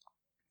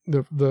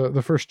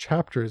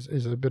chapter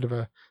is a bit of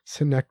a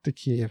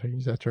synecdoche, if I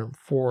use that term,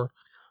 for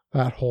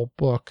that whole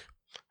book.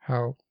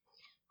 How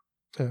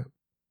at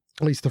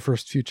least the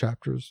first few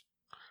chapters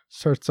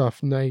starts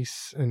off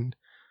nice and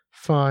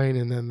fine,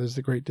 and then there's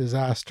the great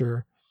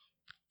disaster.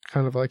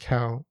 Kind of like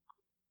how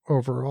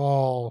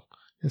overall,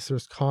 yes,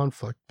 there's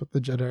conflict, but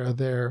the Jedi are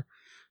there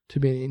to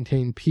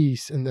maintain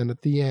peace. And then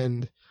at the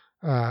end,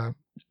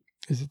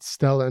 is it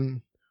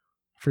Stellan?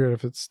 I forget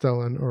if it's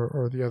Stellan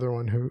or the other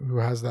one who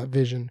has that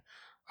vision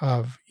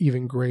of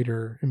even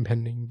greater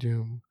impending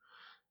doom.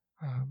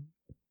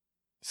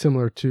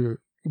 Similar to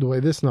the way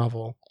this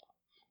novel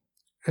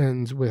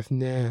ends with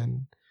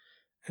Nan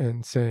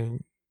and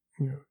saying,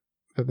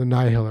 that the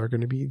Nihil are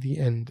going to be the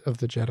end of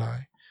the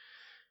Jedi.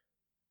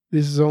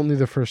 This is only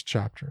the first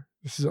chapter.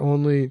 This is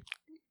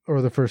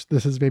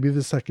maybe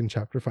the second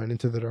chapter, fine,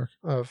 Into the Dark,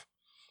 of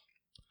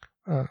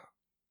a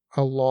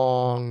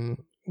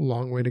long,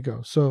 long way to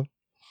go. So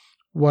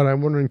what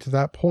I'm wondering to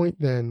that point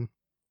then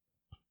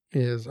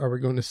is, are we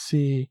going to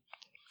see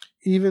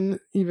even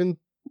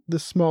the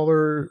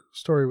smaller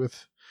story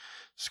with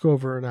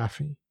Skover and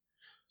Affy?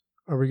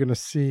 Are we going to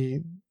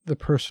see the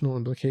personal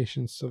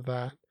implications of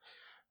that?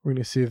 We're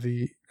going to see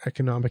the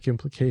economic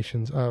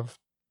implications of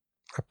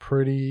a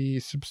pretty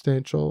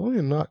substantial,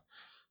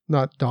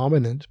 not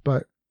dominant,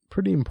 but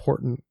pretty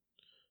important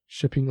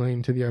shipping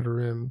lane to the Outer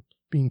Rim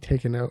being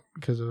taken out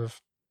because of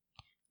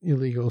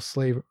illegal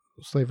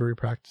slavery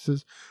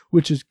practices,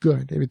 which is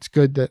good. It's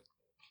good that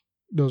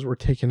those were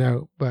taken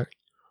out, but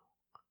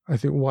I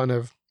think one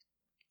of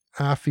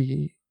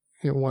Affy's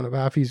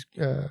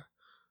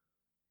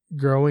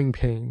growing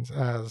pains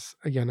as,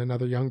 again,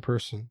 another young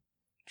person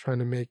trying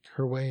to make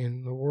her way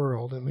in the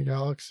world, in the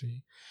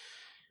galaxy,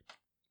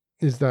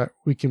 is that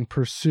we can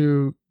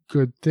pursue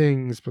good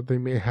things, but they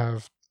may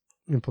have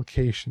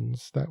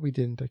implications that we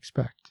didn't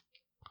expect.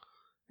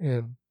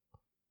 And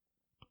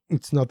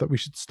it's not that we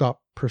should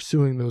stop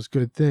pursuing those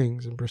good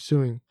things and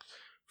pursuing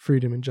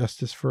freedom and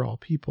justice for all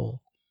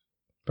people,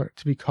 but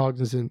to be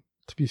cognizant,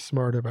 to be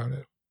smart about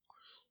it,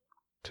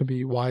 to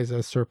be wise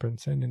as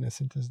serpents and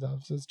innocent as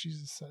doves, as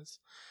Jesus says.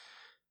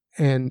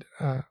 And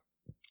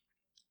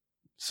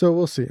so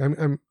we'll see.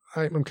 I'm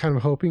kind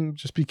of hoping,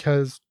 just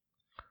because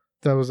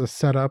that was a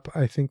setup,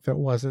 I think, that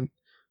wasn't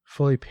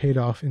fully paid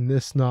off in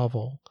this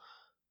novel,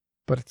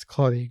 but it's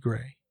Claudia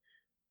Gray.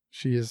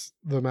 She is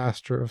the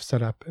master of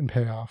setup and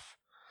payoff,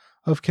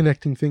 of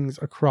connecting things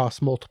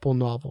across multiple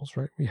novels,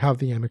 right? We have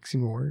the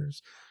Amexine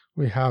Warriors.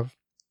 We have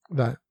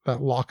that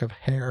lock of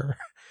hair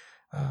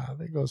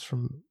that goes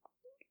from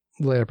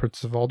Leia,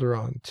 Princess of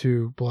Alderaan,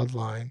 to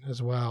Bloodline as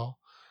well.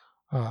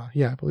 I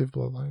believe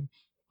Bloodline.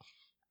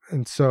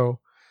 And so,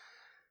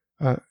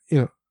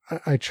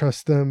 I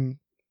trust them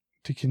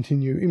to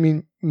continue. I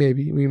mean,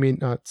 maybe we may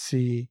not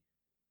see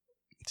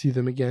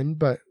them again,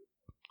 but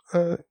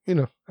we're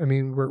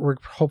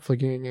hopefully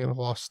getting a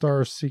Lost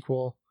Stars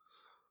sequel.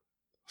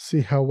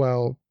 See how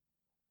well,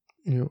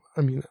 I'm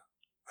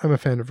a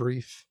fan of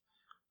Reath.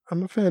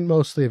 I'm a fan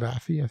mostly of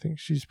Affy. I think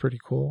she's pretty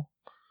cool.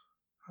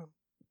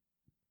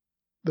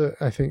 One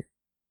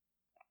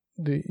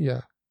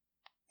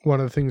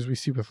of the things we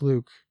see with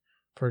Luke,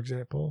 for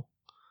example,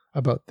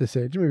 about this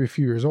age, maybe a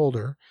few years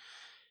older,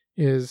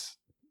 is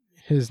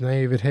his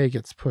naivete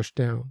gets pushed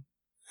down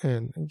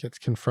and gets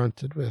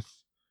confronted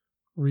with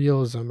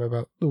realism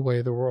about the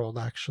way the world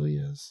actually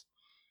is,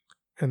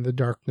 and the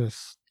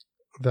darkness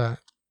that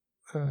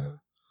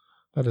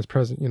is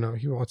present.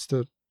 He wants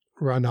to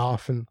run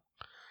off and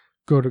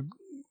go to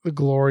the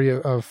glory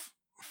of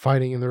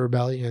fighting in the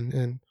rebellion,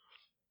 and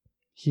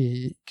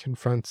he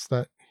confronts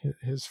that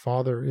his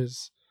father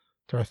is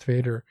Darth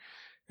Vader,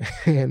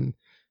 and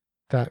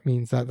that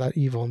means that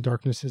evil and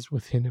darkness is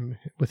within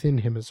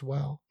him as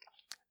well.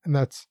 And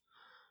that's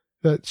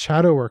that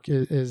shadow work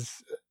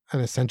is an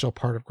essential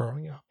part of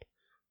growing up.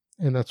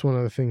 And that's one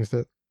of the things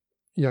that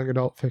young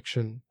adult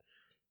fiction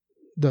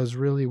does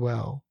really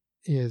well,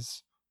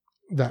 is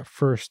that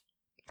first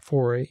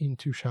foray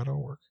into shadow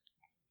work.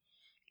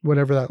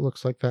 Whatever that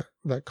looks like,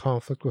 that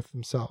conflict with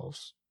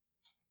themselves.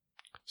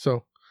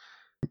 So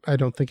I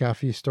don't think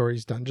Affy's story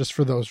is done just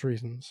for those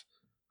reasons.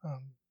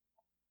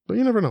 But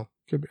you never know.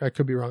 I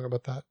could be wrong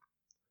about that.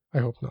 I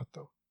hope not,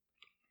 though.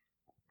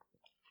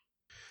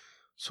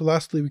 So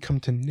lastly, we come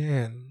to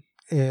Nan.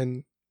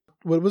 And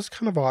what was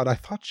kind of odd, I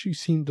thought she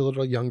seemed a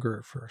little younger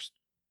at first.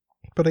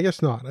 But I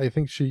guess not. I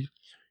think she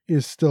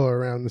is still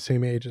around the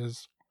same age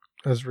as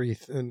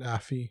Reath and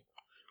Affy.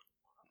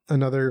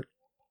 Another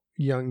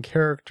young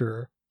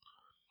character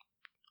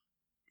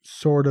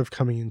sort of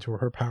coming into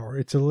her power.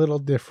 It's a little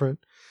different.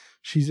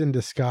 She's in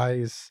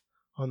disguise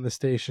on the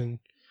station.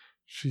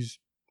 She's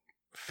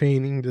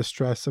feigning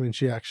distress. I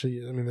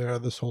mean, there are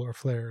the solar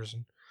flares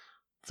and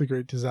the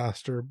great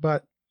disaster,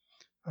 but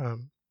her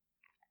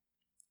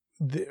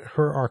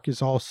arc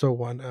is also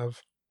one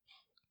of,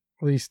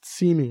 at least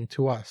seeming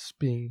to us,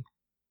 being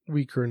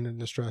weaker and in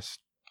distress,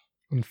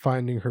 and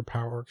finding her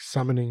power,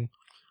 summoning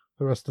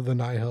the rest of the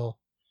Nihil,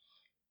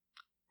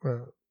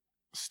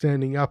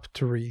 standing up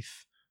to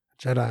Reath,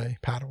 a Jedi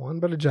Padawan,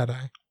 but a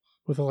Jedi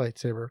with a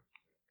lightsaber,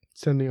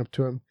 standing up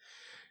to him,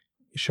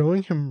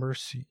 showing him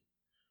mercy,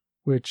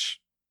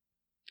 which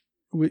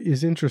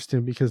is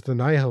interesting because the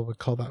Nihil would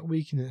call that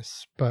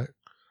weakness, but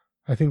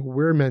I think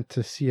we're meant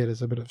to see it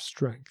as a bit of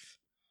strength,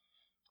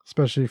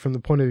 especially from the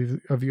point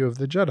of view of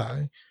the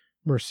Jedi.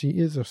 Mercy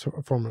is a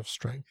form of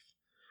strength.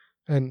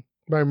 And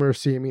by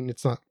mercy, I mean,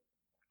 it's not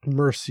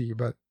mercy,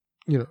 but,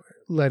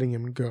 letting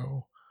him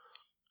go,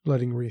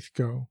 letting Reath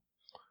go.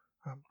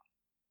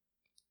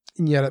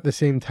 And yet at the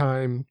same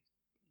time,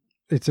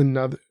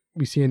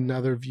 we see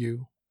another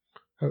view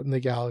out in the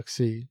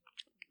galaxy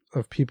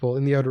of people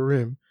in the Outer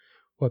Rim,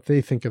 what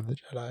they think of the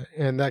Jedi.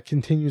 And that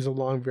continues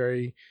along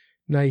very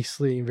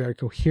nicely and very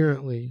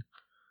coherently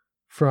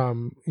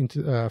from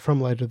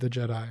Light of the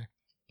Jedi.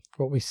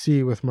 What we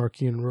see with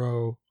Marchion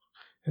Ro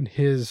and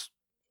his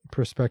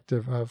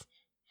perspective of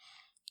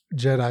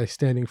Jedi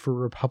standing for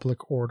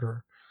Republic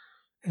order,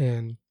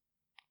 and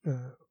I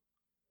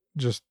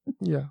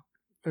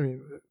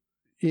mean,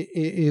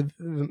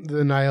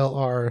 the Nihil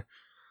are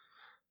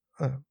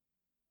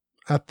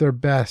at their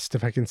best,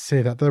 if I can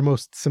say that. They're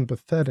most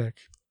sympathetic,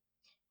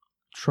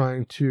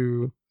 trying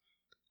to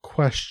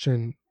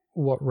question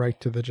what right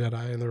do the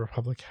Jedi and the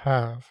Republic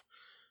have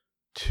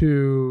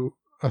to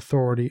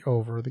authority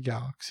over the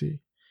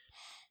galaxy.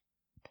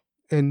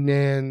 And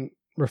Nan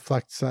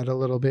reflects that a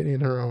little bit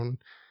in her own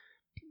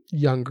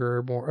younger,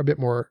 a bit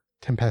more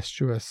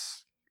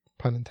tempestuous,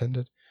 pun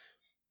intended,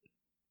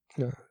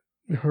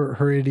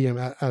 her idiom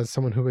as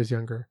someone who is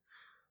younger.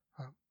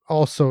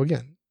 Also,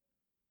 again,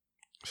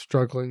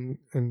 struggling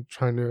and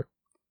trying to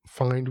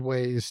find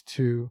ways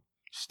to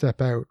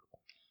step out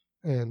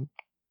and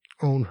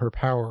own her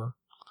power.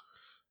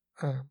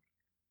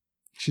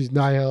 She's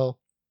Nihil.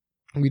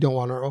 We don't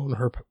want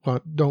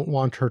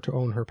her to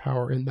own her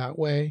power in that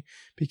way,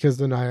 because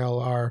the Nihil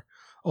are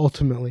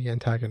ultimately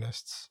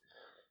antagonists.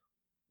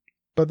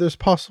 But there's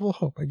possible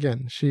hope.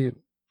 Again, she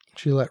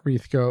let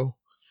Reath go.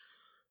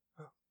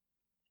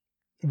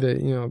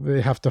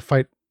 They have to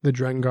fight the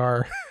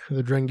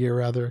Drengir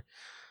rather.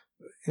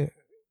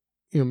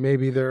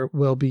 Maybe there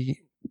will be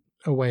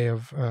a way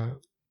of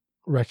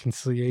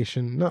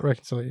reconciliation. Not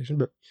reconciliation,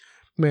 but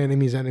my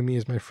enemy's enemy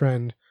is my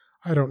friend.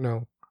 I don't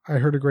know. I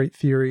heard a great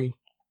theory.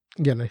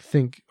 Again, I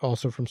think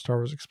also from Star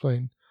Wars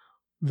Explained,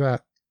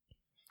 that,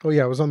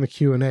 it was on the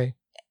Q&A,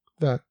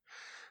 that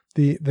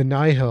the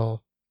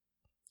Nihil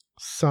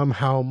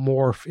somehow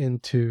morph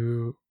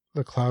into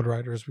the Cloud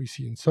Riders we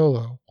see in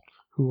Solo,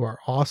 who are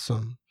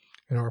awesome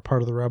and are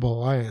part of the Rebel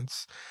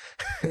Alliance.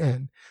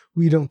 And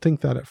we don't think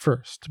that at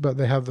first, but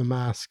they have the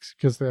masks.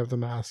 Because they have the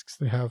masks,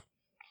 they have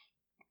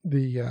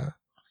the,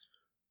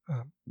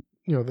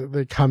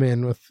 they come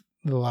in with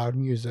the loud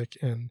music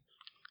and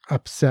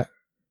upset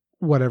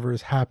whatever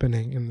is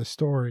happening in the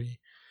story.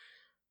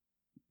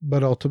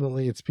 But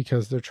ultimately it's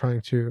because they're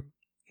trying to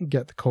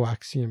get the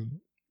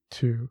coaxium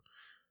to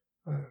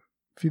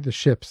feed the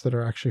ships that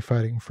are actually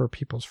fighting for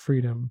people's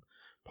freedom,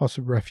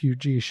 possibly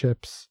refugee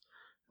ships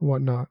and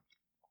whatnot.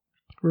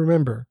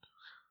 Remember,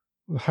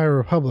 the High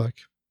Republic,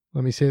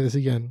 let me say this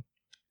again,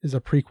 is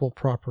a prequel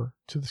proper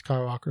to the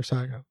Skywalker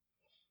saga.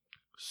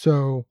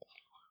 So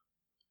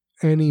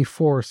any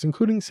force,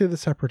 including, say, the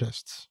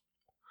Separatists,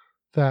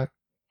 that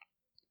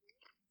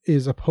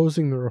is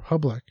opposing the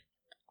Republic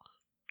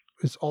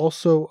is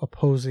also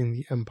opposing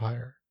the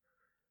Empire.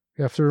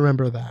 You have to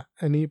remember that.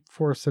 Any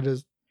force that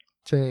is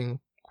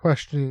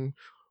questioning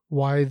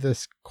why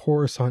this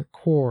Coruscant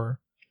core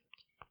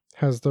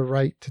has the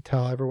right to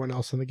tell everyone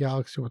else in the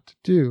galaxy what to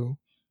do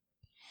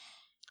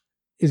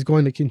is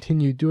going to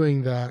continue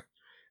doing that,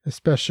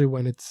 especially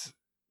when it's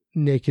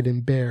naked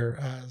and bare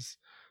as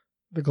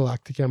the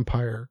Galactic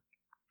Empire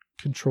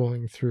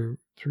controlling through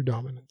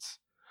dominance.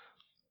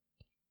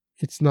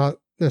 It's not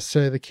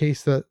necessarily the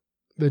case that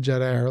the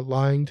Jedi are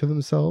lying to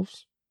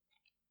themselves.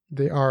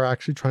 They are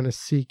actually trying to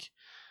seek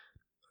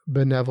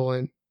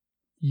benevolent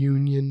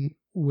union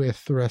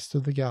with the rest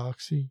of the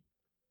galaxy.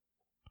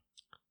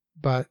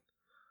 But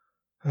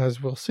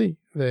as we'll see,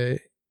 they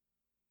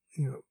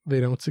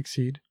don't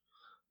succeed.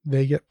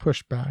 They get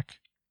pushed back.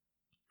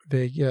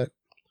 They get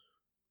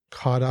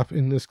caught up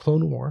in this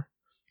clone war,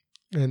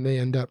 and they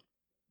end up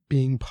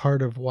being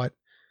part of what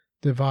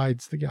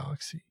divides the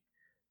galaxy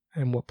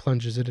and what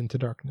plunges it into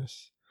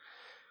darkness.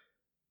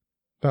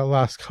 That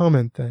last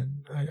comment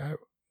then,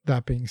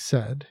 that being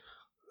said,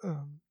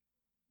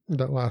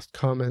 that last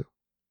comment,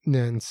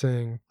 Nan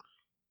saying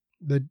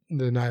the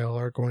Nihil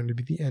are going to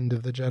be the end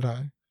of the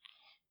Jedi,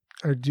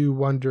 I do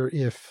wonder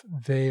if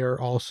they are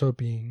also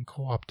being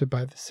co-opted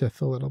by the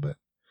Sith a little bit.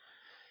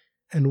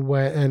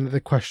 And the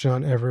question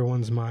on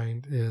everyone's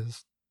mind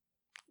is,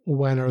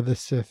 when are the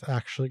Sith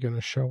actually going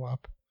to show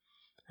up?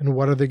 And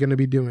what are they going to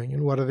be doing?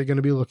 And what are they going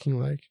to be looking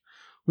like?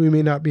 We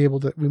may not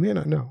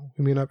know.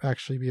 We may not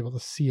actually be able to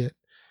see it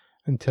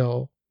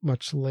until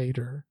much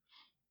later,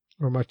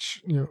 or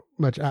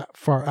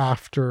far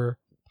after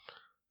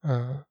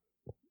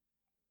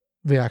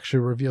they actually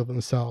reveal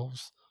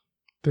themselves.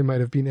 They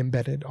might have been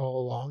embedded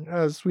all along,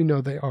 as we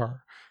know they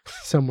are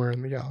somewhere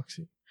in the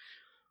galaxy.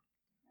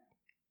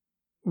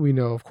 We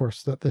know, of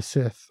course, that the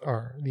Sith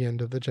are the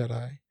end of the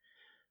Jedi.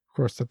 Of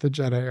course, that the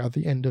Jedi are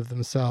the end of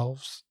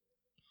themselves.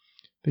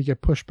 They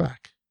get pushed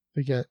back.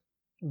 They get,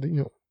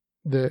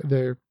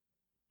 they're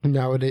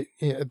nowadays,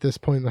 at this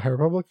point in the High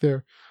Republic,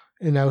 they're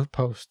in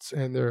outposts,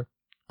 and they're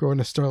going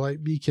to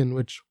Starlight Beacon,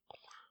 which,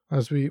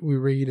 as we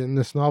read in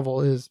this novel,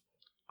 is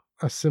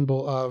a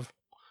symbol of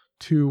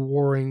two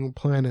warring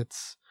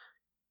planets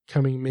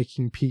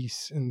making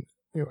peace, and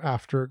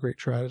after a great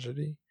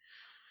tragedy.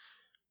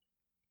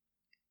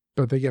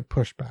 But they get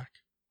pushed back.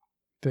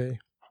 They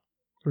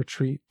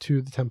retreat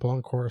to the temple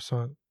on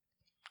Coruscant.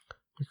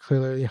 They're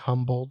clearly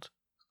humbled.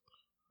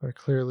 They're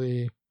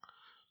clearly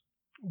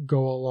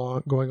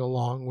going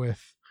along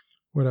with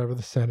whatever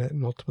the Senate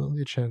and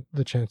ultimately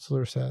the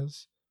Chancellor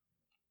says.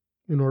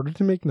 In order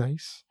to make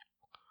nice,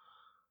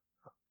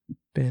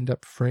 they end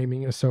up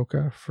framing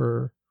Ahsoka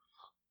for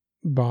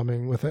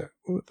bombing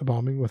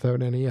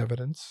without any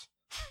evidence.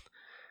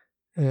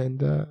 And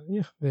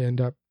they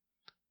end up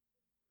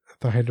at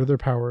the height of their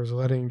powers,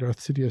 letting Darth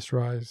Sidious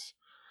rise,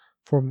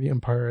 form the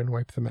Empire, and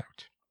wipe them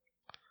out.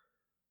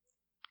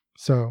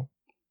 So,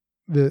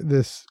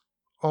 this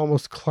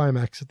almost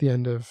climax at the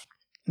end of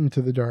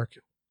Into the Dark,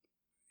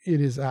 it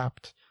is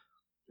apt.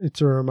 It's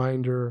a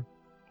reminder,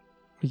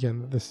 again,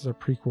 that this is a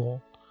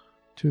prequel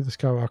to the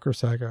Skywalker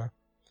saga.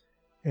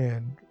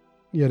 And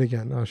yet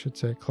again, I should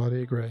say,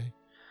 Claudia Gray,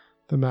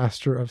 the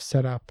master of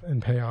setup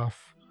and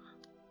payoff,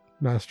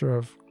 master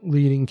of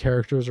leading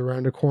characters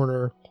around a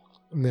corner,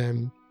 and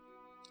then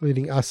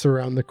leading us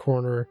around the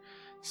corner,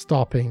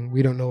 stopping,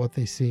 we don't know what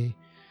they see,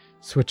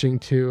 switching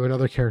to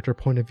another character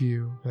point of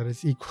view that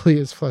is equally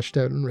as fleshed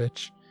out and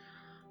rich.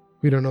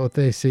 We don't know what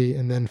they see,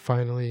 and then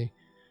finally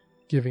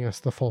giving us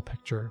the full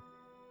picture.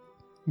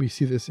 We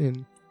see this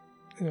in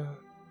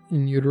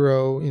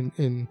utero,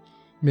 in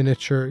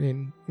miniature,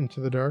 in Into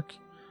the Dark.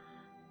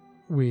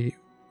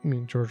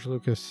 George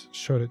Lucas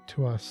showed it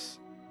to us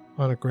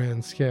on a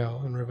grand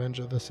scale in Revenge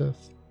of the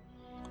Sith.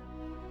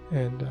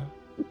 And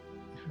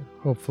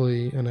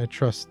hopefully, and I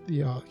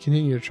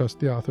continue to trust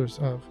the authors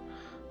of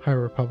High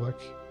Republic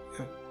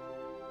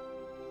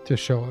to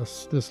show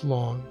us this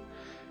long,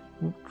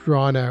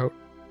 drawn out,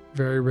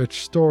 very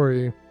rich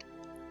story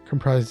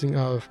comprising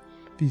of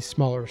these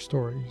smaller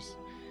stories.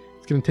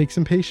 It's going to take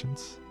some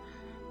patience,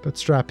 but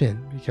strap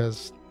in,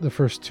 because the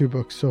first two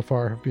books so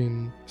far have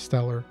been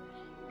stellar,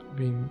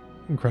 been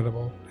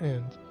incredible,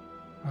 and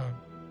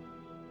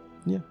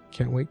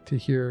can't wait to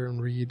hear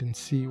and read and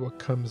see what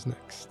comes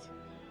next.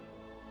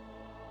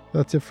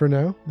 That's it for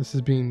now. This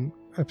has been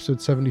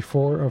episode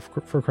 74 of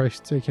For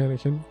Christ's Sake,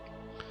 Anakin.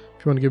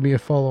 If you want to give me a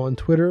follow on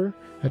Twitter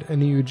at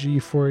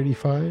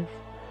NEUG485,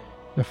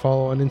 and a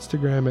follow on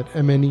Instagram at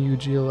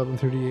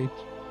MNEUG1138.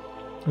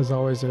 As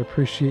always, I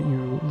appreciate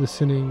you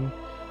listening,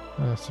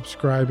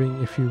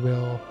 subscribing if you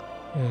will,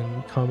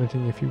 and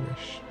commenting if you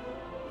wish.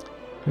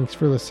 Thanks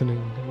for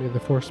listening, and may the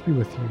Force be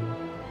with you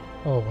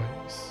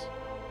always.